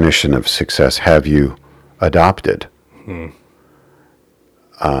definition of success have you adopted? In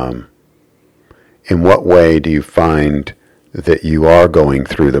what way do you find that you are going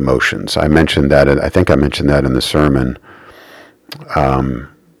through the motions? I mentioned that, I think I mentioned that in the sermon.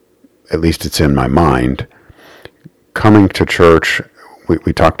 At least it's in my mind. Coming to church,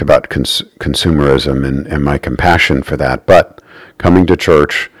 we talked about consumerism and my compassion for that, but coming to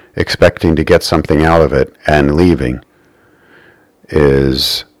church, expecting to get something out of it and leaving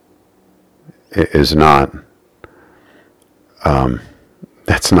is not,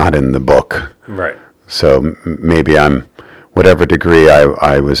 that's not in the book. Right. So maybe whatever degree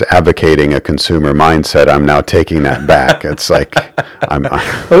I was advocating a consumer mindset, I'm now taking that back. It's like,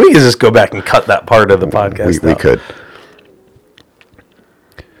 Well, we can just go back and cut that part of the podcast. We could.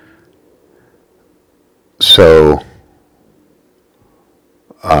 So,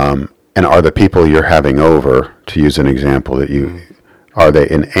 and are the people you're having over, to use an example, are they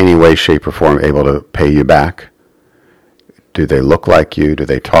in any way, shape, or form able to pay you back? Do they look like you? Do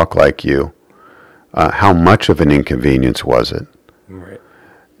they talk like you? How much of an inconvenience was it? Right.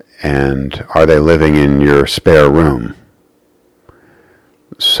 And are they living in your spare room?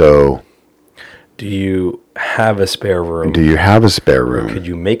 So, do you have a spare room? Do you have a spare room? Could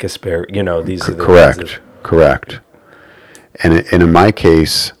you make a spare? These are the Correct. And in my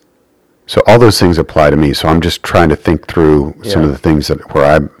case, so all those things apply to me. So I'm just trying to think through some of the things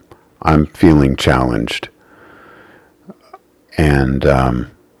where I'm feeling challenged. And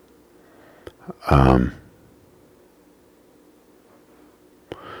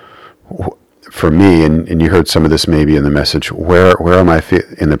for me, and you heard some of this maybe in the message, where am I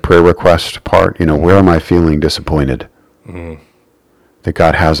in the prayer request part? Where am I feeling disappointed that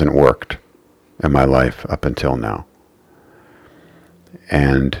God hasn't worked in my life up until now?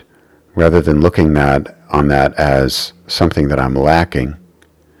 And rather than looking on that as something that I'm lacking,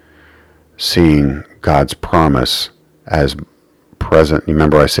 seeing God's promise as present.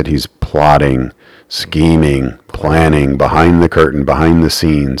 Remember I said he's plotting, scheming, planning behind the curtain, behind the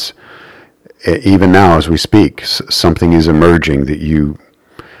scenes. Even now as we speak, something is emerging that you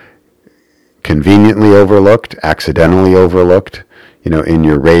conveniently overlooked, accidentally overlooked, in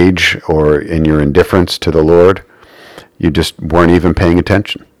your rage or in your indifference to the Lord. You just weren't even paying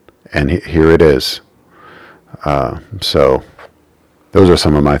attention. And here it is. So those are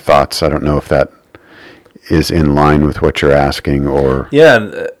some of my thoughts. I don't know if that is in line with what you're asking or...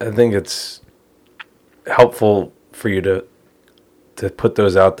 Yeah, I think it's helpful for you to put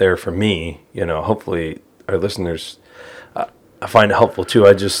those out there for me. Hopefully our listeners, I find it helpful too.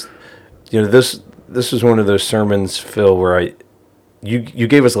 I just, this was one of those sermons, Phil, where you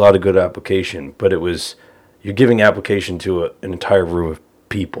gave us a lot of good application, but you're giving application to an entire room of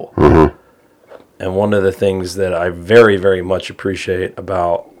people. Mm-hmm. And one of the things that I very, very much appreciate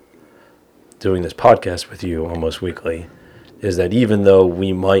about doing this podcast with you almost weekly is that even though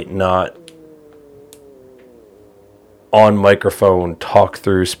we might not on microphone talk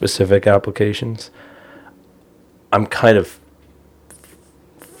through specific applications, I'm kind of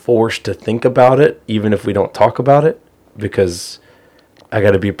forced to think about it even if we don't talk about it, because I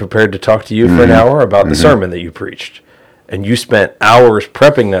got to be prepared to talk to you for an hour about the sermon that you preached. And you spent hours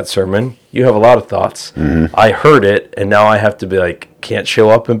prepping that sermon. You have a lot of thoughts. I heard it, and now I have to be like, can't show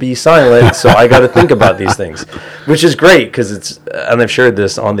up and be silent, so I got to think about these things, which is great because it's, and I've shared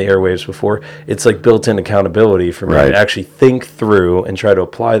this on the airwaves before, it's like built-in accountability for me to actually think through and try to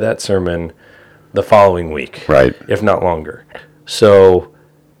apply that sermon the following week, if not longer. So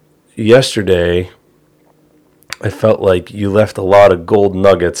yesterday, I felt like you left a lot of gold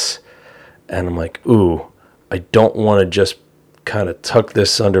nuggets, and I'm like, ooh, I don't want to just kind of tuck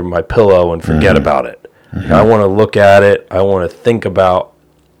this under my pillow and forget about it. I want to look at it. I want to think about,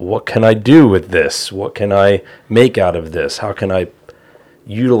 what can I do with this? What can I make out of this? How can I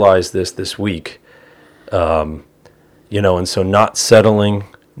utilize this week? And so not settling,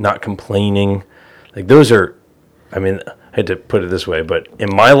 not complaining. Like those are, I hate to put it this way, but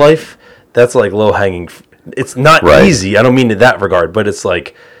in my life, that's like low-hanging. It's not easy. I don't mean in that regard, but it's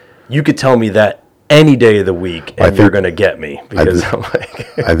like, you could tell me that any day of the week, and you're going to get me, because I'm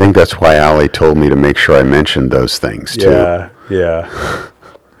like... I think that's why Allie told me to make sure I mentioned those things, too. Yeah.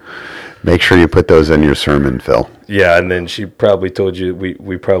 Make sure you put those in your sermon, Phil. Yeah, and then she probably told you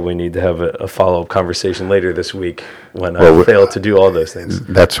we probably need to have a follow-up conversation later this week when I fail to do all those things.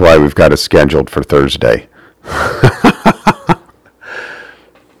 That's why we've got it scheduled for Thursday.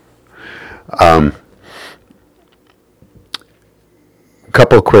 A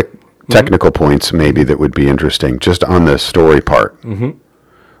couple quick technical points maybe that would be interesting just on the story part.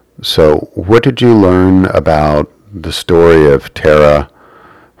 So what did you learn about the story of Terah,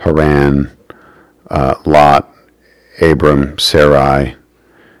 Haran, Lot, Abram, Sarai,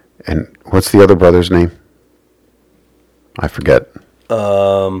 and what's the other brother's name? I forget.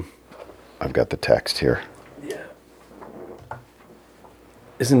 I've got the text here. Yeah.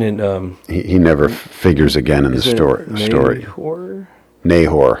 Isn't it? He never figures again in the story. Nahor?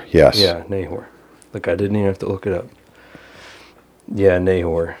 Nahor, yes. Yeah, Nahor. Look, I didn't even have to look it up. Yeah,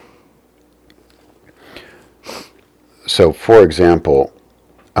 Nahor. So, for example,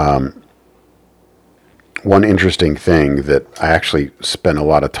 one interesting thing that I actually spent a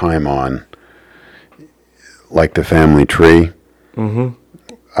lot of time on, like the family tree,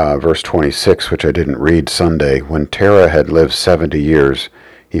 verse 26, which I didn't read Sunday, when Terah had lived 70 years,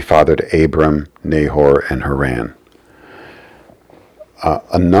 he fathered Abram, Nahor, and Haran.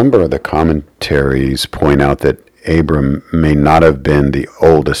 A number of the commentaries point out that Abram may not have been the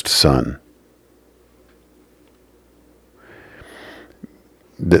oldest son.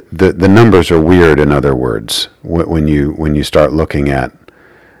 The numbers are weird, in other words, when you start looking at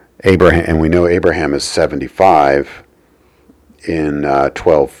Abraham, and we know Abraham is 75 in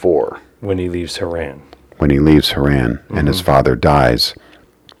 12:4. When he leaves Haran. When he leaves Haran and his father dies.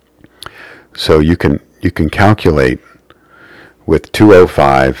 So you can calculate with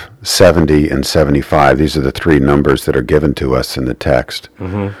 205, 70, and 75. These are the three numbers that are given to us in the text.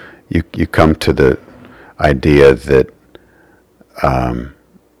 You come to the idea that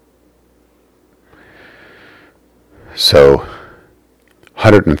so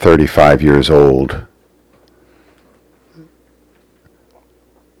 135 years old.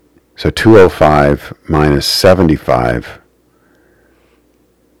 So 205 minus 75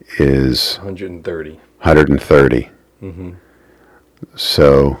 is 130. 130.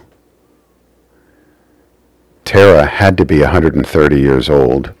 So Terah had to be 130 years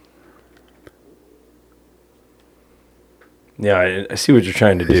old. Yeah, I see what you're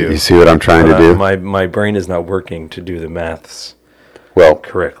trying to do. You see what I'm trying to do? My brain is not working to do the maths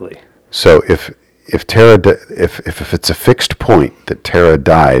correctly. So if Terah, if it's a fixed point that Terah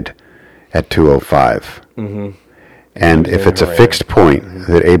died at 205, and if it's a fixed point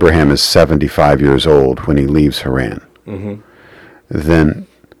that Abraham is 75 years old when he leaves Haran, then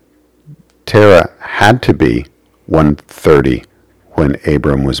Terah had to be 130 when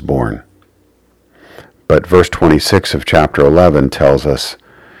Abram was born. But verse 26 of chapter 11 tells us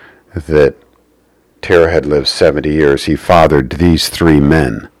that Terah had lived 70 years. He fathered these three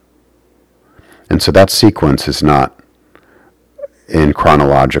men. And so that sequence is not in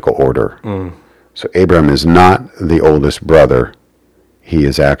chronological order. So Abram is not the oldest brother. He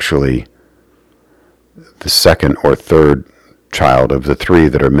is actually the second or third child of the three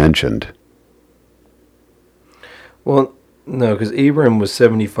that are mentioned. Well, no, because Abram was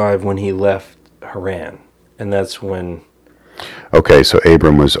 75 when he left Haran, and that's when... Okay, so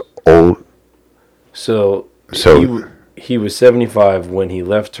Abram was old. So he was 75 when he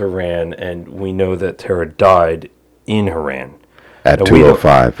left Haran, and we know that Terah died in Haran. At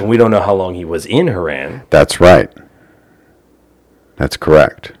 205. And we don't know how long he was in Haran. That's right. That's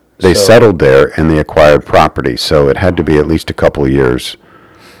correct. They settled there and they acquired property, so it had to be at least a couple of years.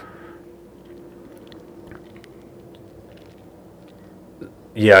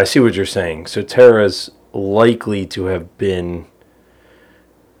 Yeah, I see what you're saying. So Terah's likely to have been...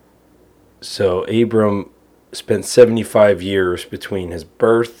 So Abram spent 75 years between his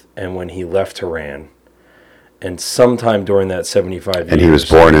birth and when he left Haran. And sometime during that 75 years... And he was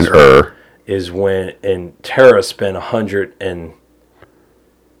born in Ur. Is when... And Terah spent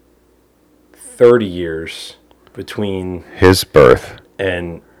 130 years between... His birth.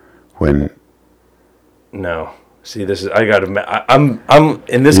 And... When... No. See, this is... I got to... I'm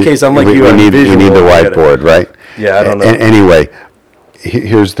in this case, I'm like you. You need the whiteboard, right? Yeah, I don't know. Anyway,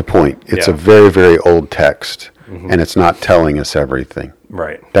 here's the point. It's a very, very old text, and it's not telling us everything.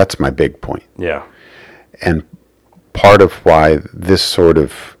 Right. That's my big point. Yeah. And part of why this sort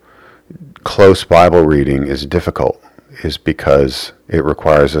of close Bible reading is difficult is because it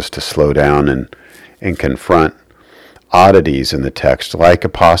requires us to slow down and confront oddities in the text, like a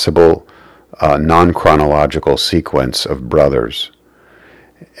possible non-chronological sequence of brothers.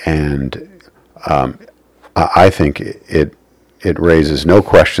 And I think it raises no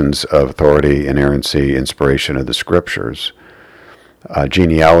questions of authority, inerrancy, inspiration of the Scriptures.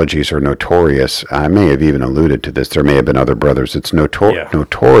 Genealogies are notorious. I may have even alluded to this. There may have been other brothers. It's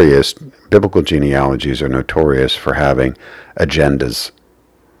notorious. Biblical genealogies are notorious for having agendas.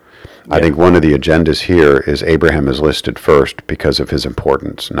 I think one of the agendas here is Abraham is listed first because of his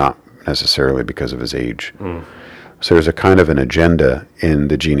importance, not necessarily because of his age. So there's a kind of an agenda in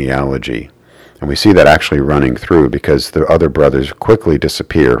the genealogy. And we see that actually running through because the other brothers quickly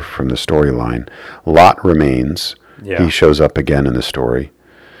disappear from the storyline. Lot remains. Yeah. He shows up again in the story.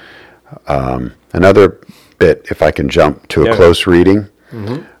 Another bit, if I can jump to a close reading.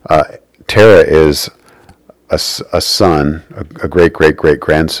 Terah is a son, a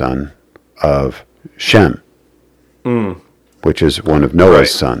great-great-great-grandson of Shem, which is one of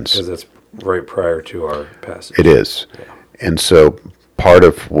Noah's sons. Because that's right prior to our passage. It is. Yeah. And so part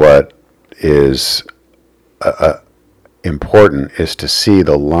of what is important is to see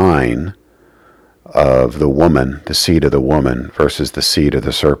the line of the woman, the seed of the woman, versus the seed of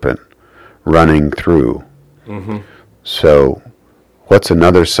the serpent running through. So what's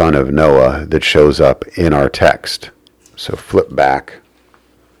another son of Noah that shows up in our text? So flip back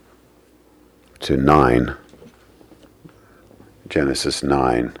to 9, Genesis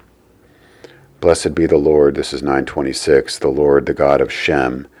 9. Blessed be the Lord, this is 9:26, the Lord, the God of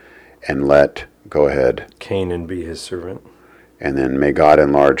Shem, and go ahead. Canaan be his servant. And then may God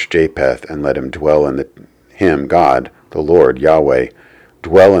enlarge Japheth, and let him dwell in him, God, the Lord, Yahweh,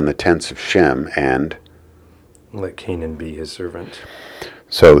 dwell in the tents of Shem, and let Canaan be his servant.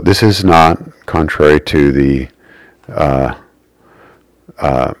 So this is not contrary to the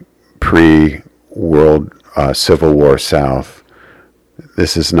pre-world Civil War South.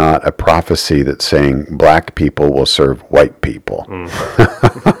 This is not a prophecy that's saying black people will serve white people.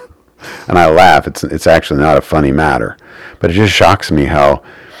 And I laugh. It's actually not a funny matter. But it just shocks me how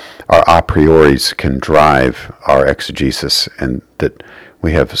our a prioris can drive our exegesis, and that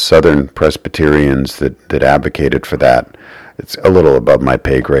we have Southern Presbyterians that advocated for that. It's a little above my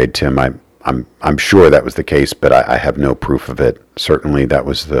pay grade, Tim. I'm sure that was the case, but I have no proof of it. Certainly that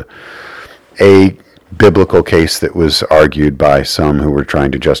was a biblical case that was argued by some who were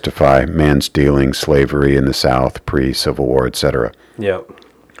trying to justify man stealing, slavery in the South, pre-Civil War, etc. Yep.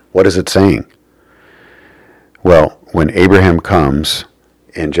 What is it saying? Well, when Abraham comes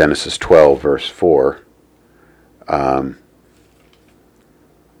in Genesis 12, verse 4,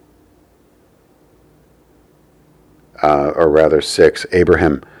 or rather 6,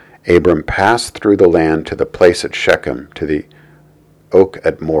 Abram passed through the land to the place at Shechem, to the oak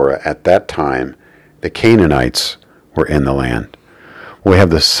at Moreh. At that time, the Canaanites were in the land. We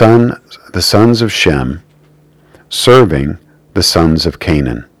have the sons of Shem serving the sons of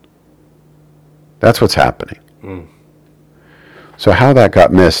Canaan. That's what's happening. So how that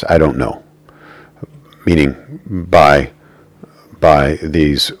got missed, I don't know. Meaning by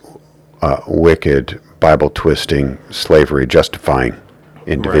these wicked, Bible-twisting, slavery-justifying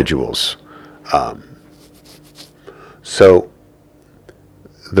individuals. Right. So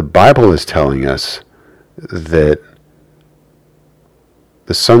the Bible is telling us that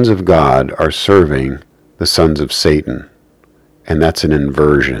the sons of God are serving the sons of Satan, and that's an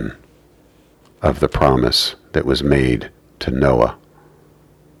inversion of the promise that was made to Noah,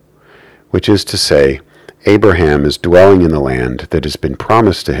 which is to say, Abraham is dwelling in the land that has been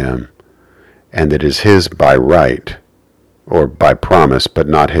promised to him, and that is his by right, or by promise, but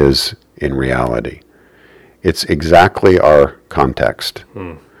not his in reality. It's exactly our context,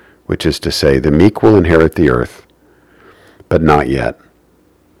 which is to say, the meek will inherit the earth, but not yet.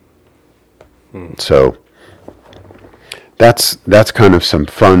 So that's kind of some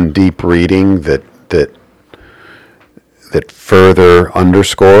fun, deep reading that further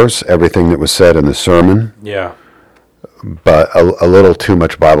underscores everything that was said in the sermon. Yeah. But a little too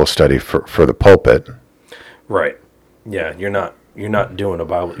much Bible study for the pulpit. Right. Yeah, you're not doing a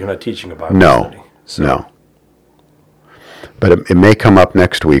Bible. You're not teaching a Bible study. No. But it may come up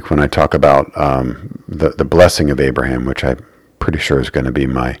next week when I talk about the blessing of Abraham, which I'm pretty sure is going to be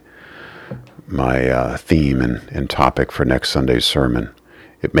my theme and topic for next Sunday's sermon.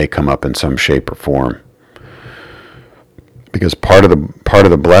 It may come up in some shape or form, because part of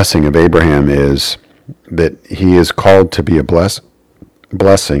the blessing of Abraham is that he is called to be a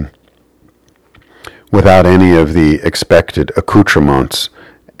blessing without any of the expected accoutrements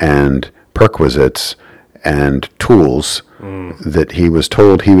and perquisites and tools that he was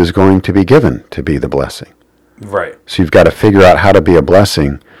told he was going to be given to be the blessing. Right. So you've got to figure out how to be a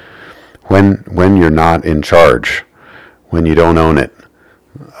blessing when you're not in charge, when you don't own it,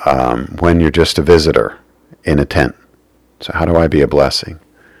 when you're just a visitor in a tent. So how do I be a blessing?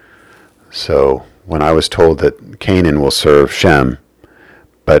 So when I was told that Canaan will serve Shem,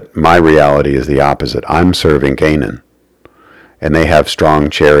 but my reality is the opposite. I'm serving Canaan. And they have strong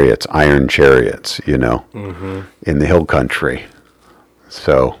chariots, iron chariots, in the hill country.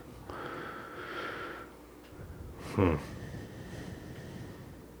 So.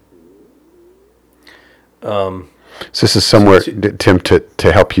 So this is somewhere, Tim,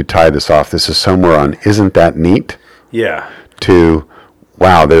 to help you tie this off. This is somewhere on. Isn't that neat? Yeah. To,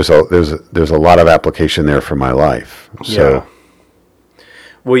 wow, there's a lot of application there for my life. So. Yeah.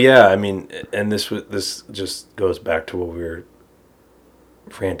 Well, yeah. I mean, and this just goes back to what we were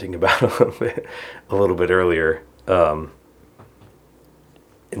ranting about a little bit earlier.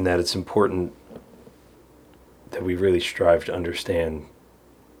 In that it's important that we really strive to understand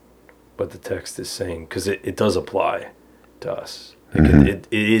what the text is saying, because it does apply to us.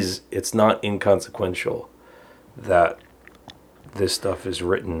 It's not inconsequential that this stuff is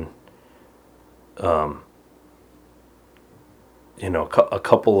written. A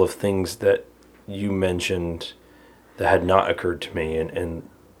couple of things that you mentioned that had not occurred to me, and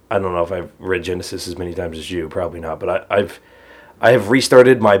I don't know if I've read Genesis as many times as you, probably not, but I have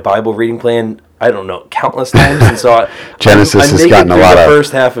restarted my Bible reading plan, I don't know, countless times, and so Genesis has gotten a lot the of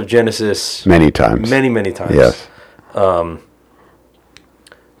first half of Genesis many times. Many times. Yes.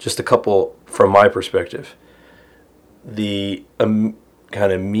 Just a couple from my perspective. The kind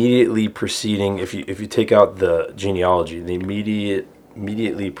of immediately preceding, if you take out the genealogy, the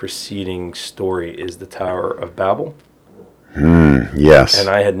immediately preceding story is the Tower of Babel. Yes. And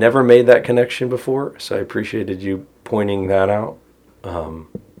I had never made that connection before, so I appreciated you pointing that out.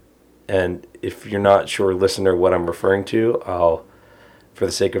 And if you're not sure, listener, what I'm referring to, I'll, for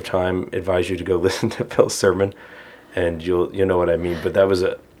the sake of time, advise you to go listen to Phil's sermon, and you'll know what I mean. But that was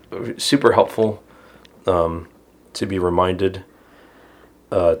a super helpful to be reminded.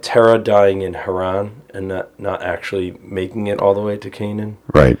 Terah dying in Haran and not actually making it all the way to Canaan.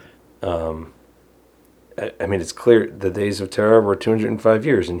 Right. I mean, it's clear the days of Terah were 205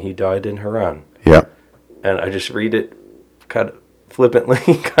 years, and he died in Haran. Yeah. And I just read it kind of flippantly,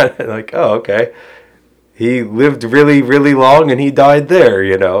 kind of like, oh, okay. He lived really, really long, and he died there,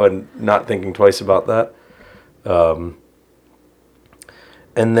 and not thinking twice about that.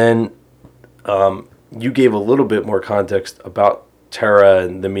 And then you gave a little bit more context about Terah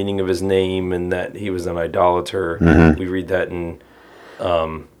and the meaning of his name, and that he was an idolater. Mm-hmm. We read that in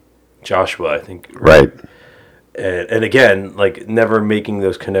Joshua, I think. Right. And again, like, never making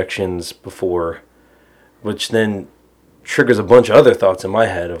those connections before, which then triggers a bunch of other thoughts in my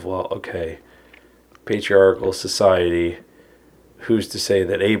head of, well, okay, patriarchal society, who's to say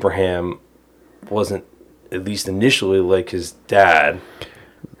that Abraham wasn't, at least initially, like his dad,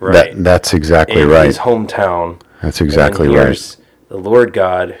 right? That's exactly in right. his hometown. That's exactly and right. The Lord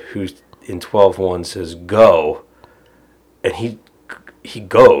God, who in 12:1 says, go, and he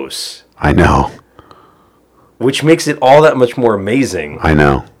goes. I know. Which makes it all that much more amazing. I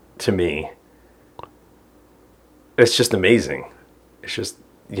know. To me. It's just amazing. It's just,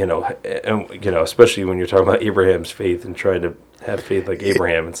 especially when you're talking about Abraham's faith and trying to have faith like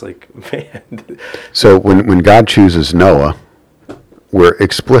Abraham, it's like, man. So when God chooses Noah, we're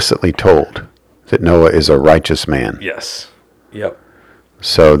explicitly told that Noah is a righteous man. Yes. Yep.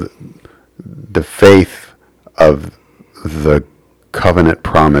 So the faith of the covenant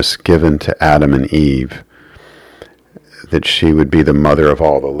promise given to Adam and Eve, that she would be the mother of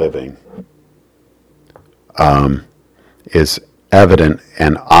all the living, is evident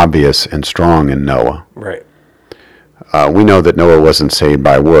and obvious and strong in Noah. Right. We know that Noah wasn't saved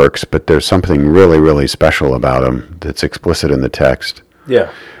by works, but there's something really, really special about him that's explicit in the text.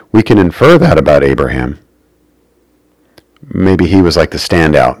 Yeah. We can infer that about Abraham. Maybe he was like the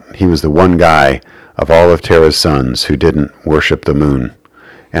standout. He was the one guy of all of Terah's sons who didn't worship the moon.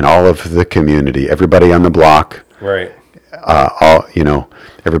 And all of the community, everybody on the block, right.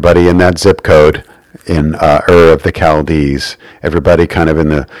 Everybody in that zip code in Ur of the Chaldees, everybody kind of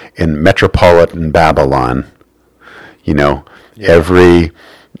in metropolitan Babylon, every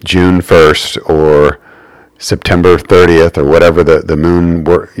June 1st or September 30th or whatever the moon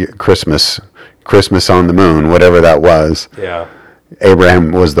Christmas on the moon, whatever that was. Yeah.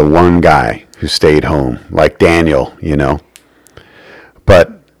 Abraham was the one guy who stayed home, like Daniel,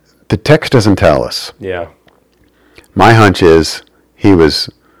 But the text doesn't tell us. Yeah. My hunch is he was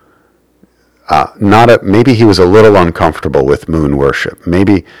maybe he was a little uncomfortable with moon worship.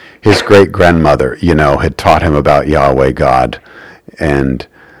 Maybe his great-grandmother, had taught him about Yahweh God and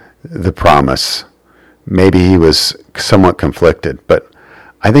the promise. Maybe he was somewhat conflicted, but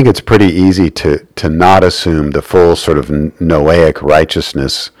I think it's pretty easy to not assume the full sort of Noahic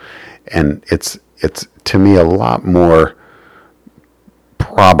righteousness, and it's to me a lot more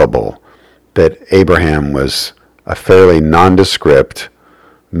probable that Abraham was a fairly nondescript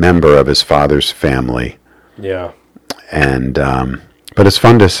member of his father's family. Yeah. And but it's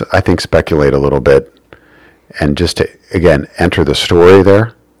fun to, I think, speculate a little bit and just to, again, enter the story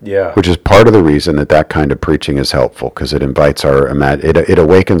there Yeah. Which is part of the reason that kind of preaching is helpful, because it invites it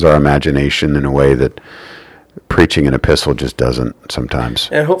awakens our imagination in a way that preaching an epistle just doesn't sometimes.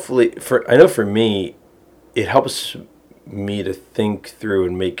 And hopefully, I know for me, it helps me to think through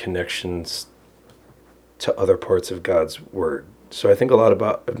and make connections to other parts of God's Word. So I've been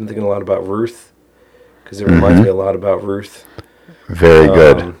thinking a lot about Ruth, because it reminds me a lot about Ruth. Very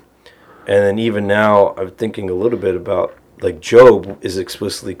good. And then even now, I'm thinking a little bit about, like, Job is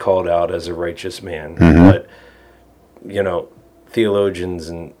explicitly called out as a righteous man, but, theologians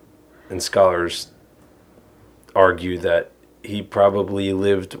and scholars argue that he probably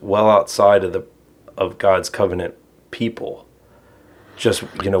lived well outside of God's covenant people. Just,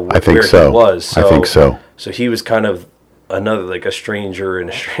 I think where so. he was. So, I think so. So he was kind of another, like a stranger in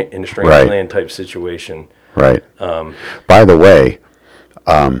a strange Right. land type situation. Right. By the way,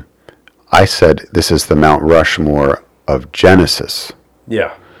 I said this is the Mount Rushmore of Genesis.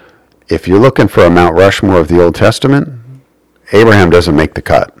 Yeah. If you're looking for a Mount Rushmore of the Old Testament, Abraham doesn't make the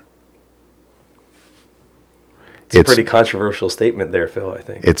cut. It's a pretty controversial statement there, Phil, I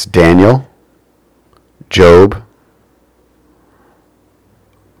think. It's Daniel, Job,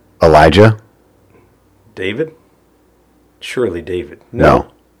 Elijah. David? Surely David.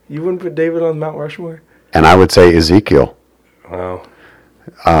 No. You wouldn't put David on Mount Rushmore? And I would say Ezekiel. Wow.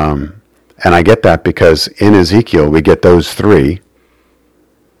 And I get that because in Ezekiel we get those three,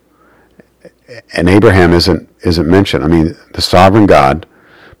 and Abraham isn't mentioned. I mean, the sovereign God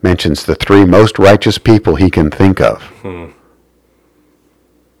mentions the three most righteous people he can think of.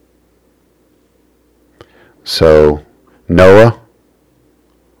 So Noah,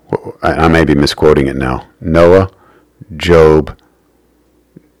 I may be misquoting it now. Noah, Job,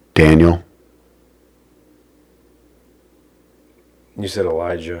 Daniel, You said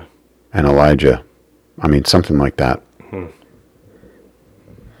Elijah. and Elijah. I mean, something like that.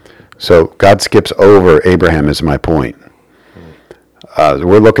 So God skips over Abraham is my point.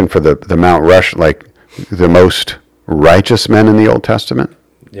 We're looking for the Mount Rush, like the most righteous men in the Old Testament.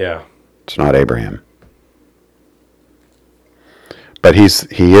 Yeah. It's not Abraham. But he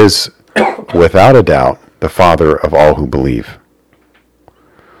is, without a doubt, the father of all who believe.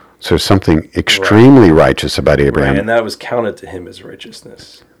 So there's something extremely righteous about Abraham. Right, and that was counted to him as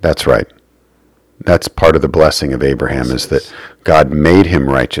righteousness. That's right. That's part of the blessing of Abraham, is that God made him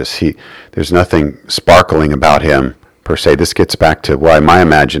righteous. There's nothing sparkling about him per se. This gets back to why my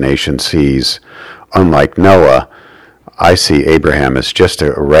imagination sees, unlike Noah, I see Abraham as just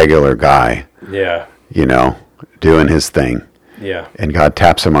a regular guy, Yeah. doing his thing. Yeah. And God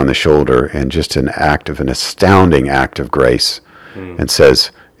taps him on the shoulder in just an astounding act of grace, and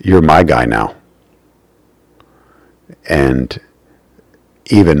says, "You're my guy now." And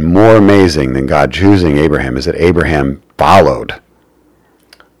even more amazing than God choosing Abraham is that Abraham followed.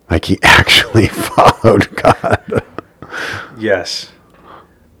 Like he actually followed God. Yes.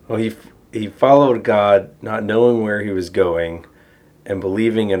 Well, he followed God, not knowing where he was going, and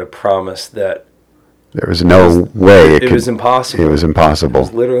believing in a promise that There was no way it was impossible. It was impossible. It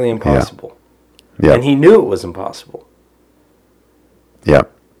was literally impossible. Yeah. And he knew it was impossible. Yeah.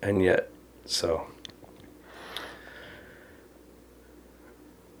 And yet, so.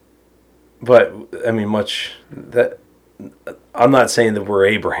 But, I mean, I'm not saying that we're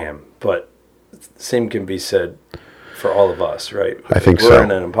Abraham, but the same can be said for all of us, right? I think we're so.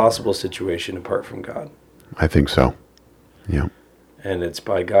 in an impossible situation apart from God. I think so. Yeah. And it's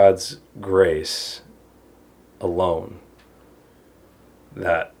by God's grace alone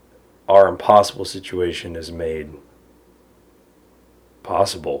that our impossible situation is made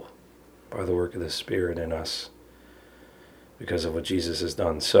possible by the work of the Spirit in us because of what Jesus has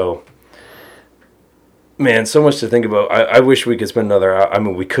done. So, man, so much to think about. I wish we could spend another hour. I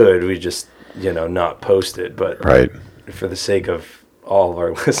mean, we could. We just, not post it. But Right. for the sake of all of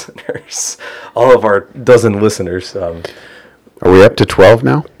our listeners, all of our dozen listeners. Are we up to 12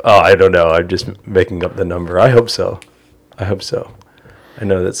 now? Oh, I don't know. I'm just making up the number. I hope so. I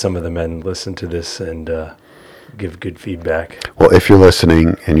know that some of the men listen to this and give good feedback. Well, if you're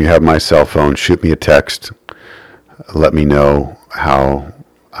listening and you have my cell phone, shoot me a text. Let me know how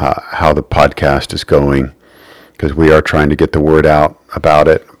the podcast is going, because we are trying to get the word out about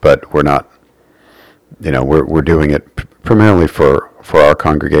it, but we're not. We're doing it primarily for our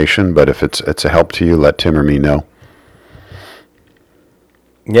congregation. But if it's a help to you, let Tim or me know.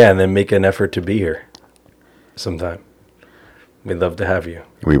 Yeah, and then make an effort to be here sometime. We'd love to have you.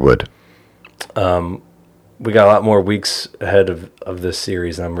 We would. We got a lot more weeks ahead of this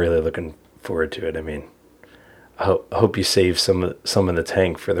series, and I'm really looking forward to it. I mean, I hope you save some in the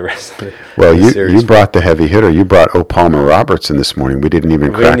tank for the rest of the Well, the series. you brought the heavy hitter. You brought O. Palmer Robertson this morning. We didn't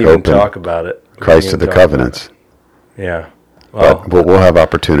even We didn't even open talk about it. Christ of the Covenants. Yeah. Well, But we'll have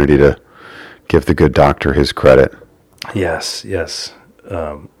opportunity to give the good doctor his credit. yes.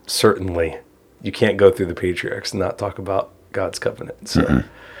 Certainly. You can't go through the patriarchs and not talk about God's covenant. So,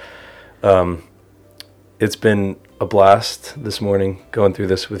 it's been a blast this morning going through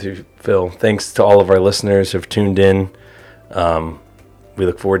this with you, Phil. Thanks to all of our listeners who have tuned in. We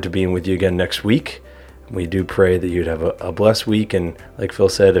look forward to being with you again next week. We do pray that you'd have a blessed week. And like Phil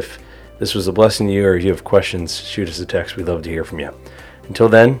said, if this was a blessing to you or you have questions, shoot us a text. We'd love to hear from you. Until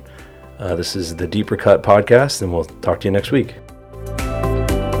then, this is the Deeper Cut Podcast, and we'll talk to you next week.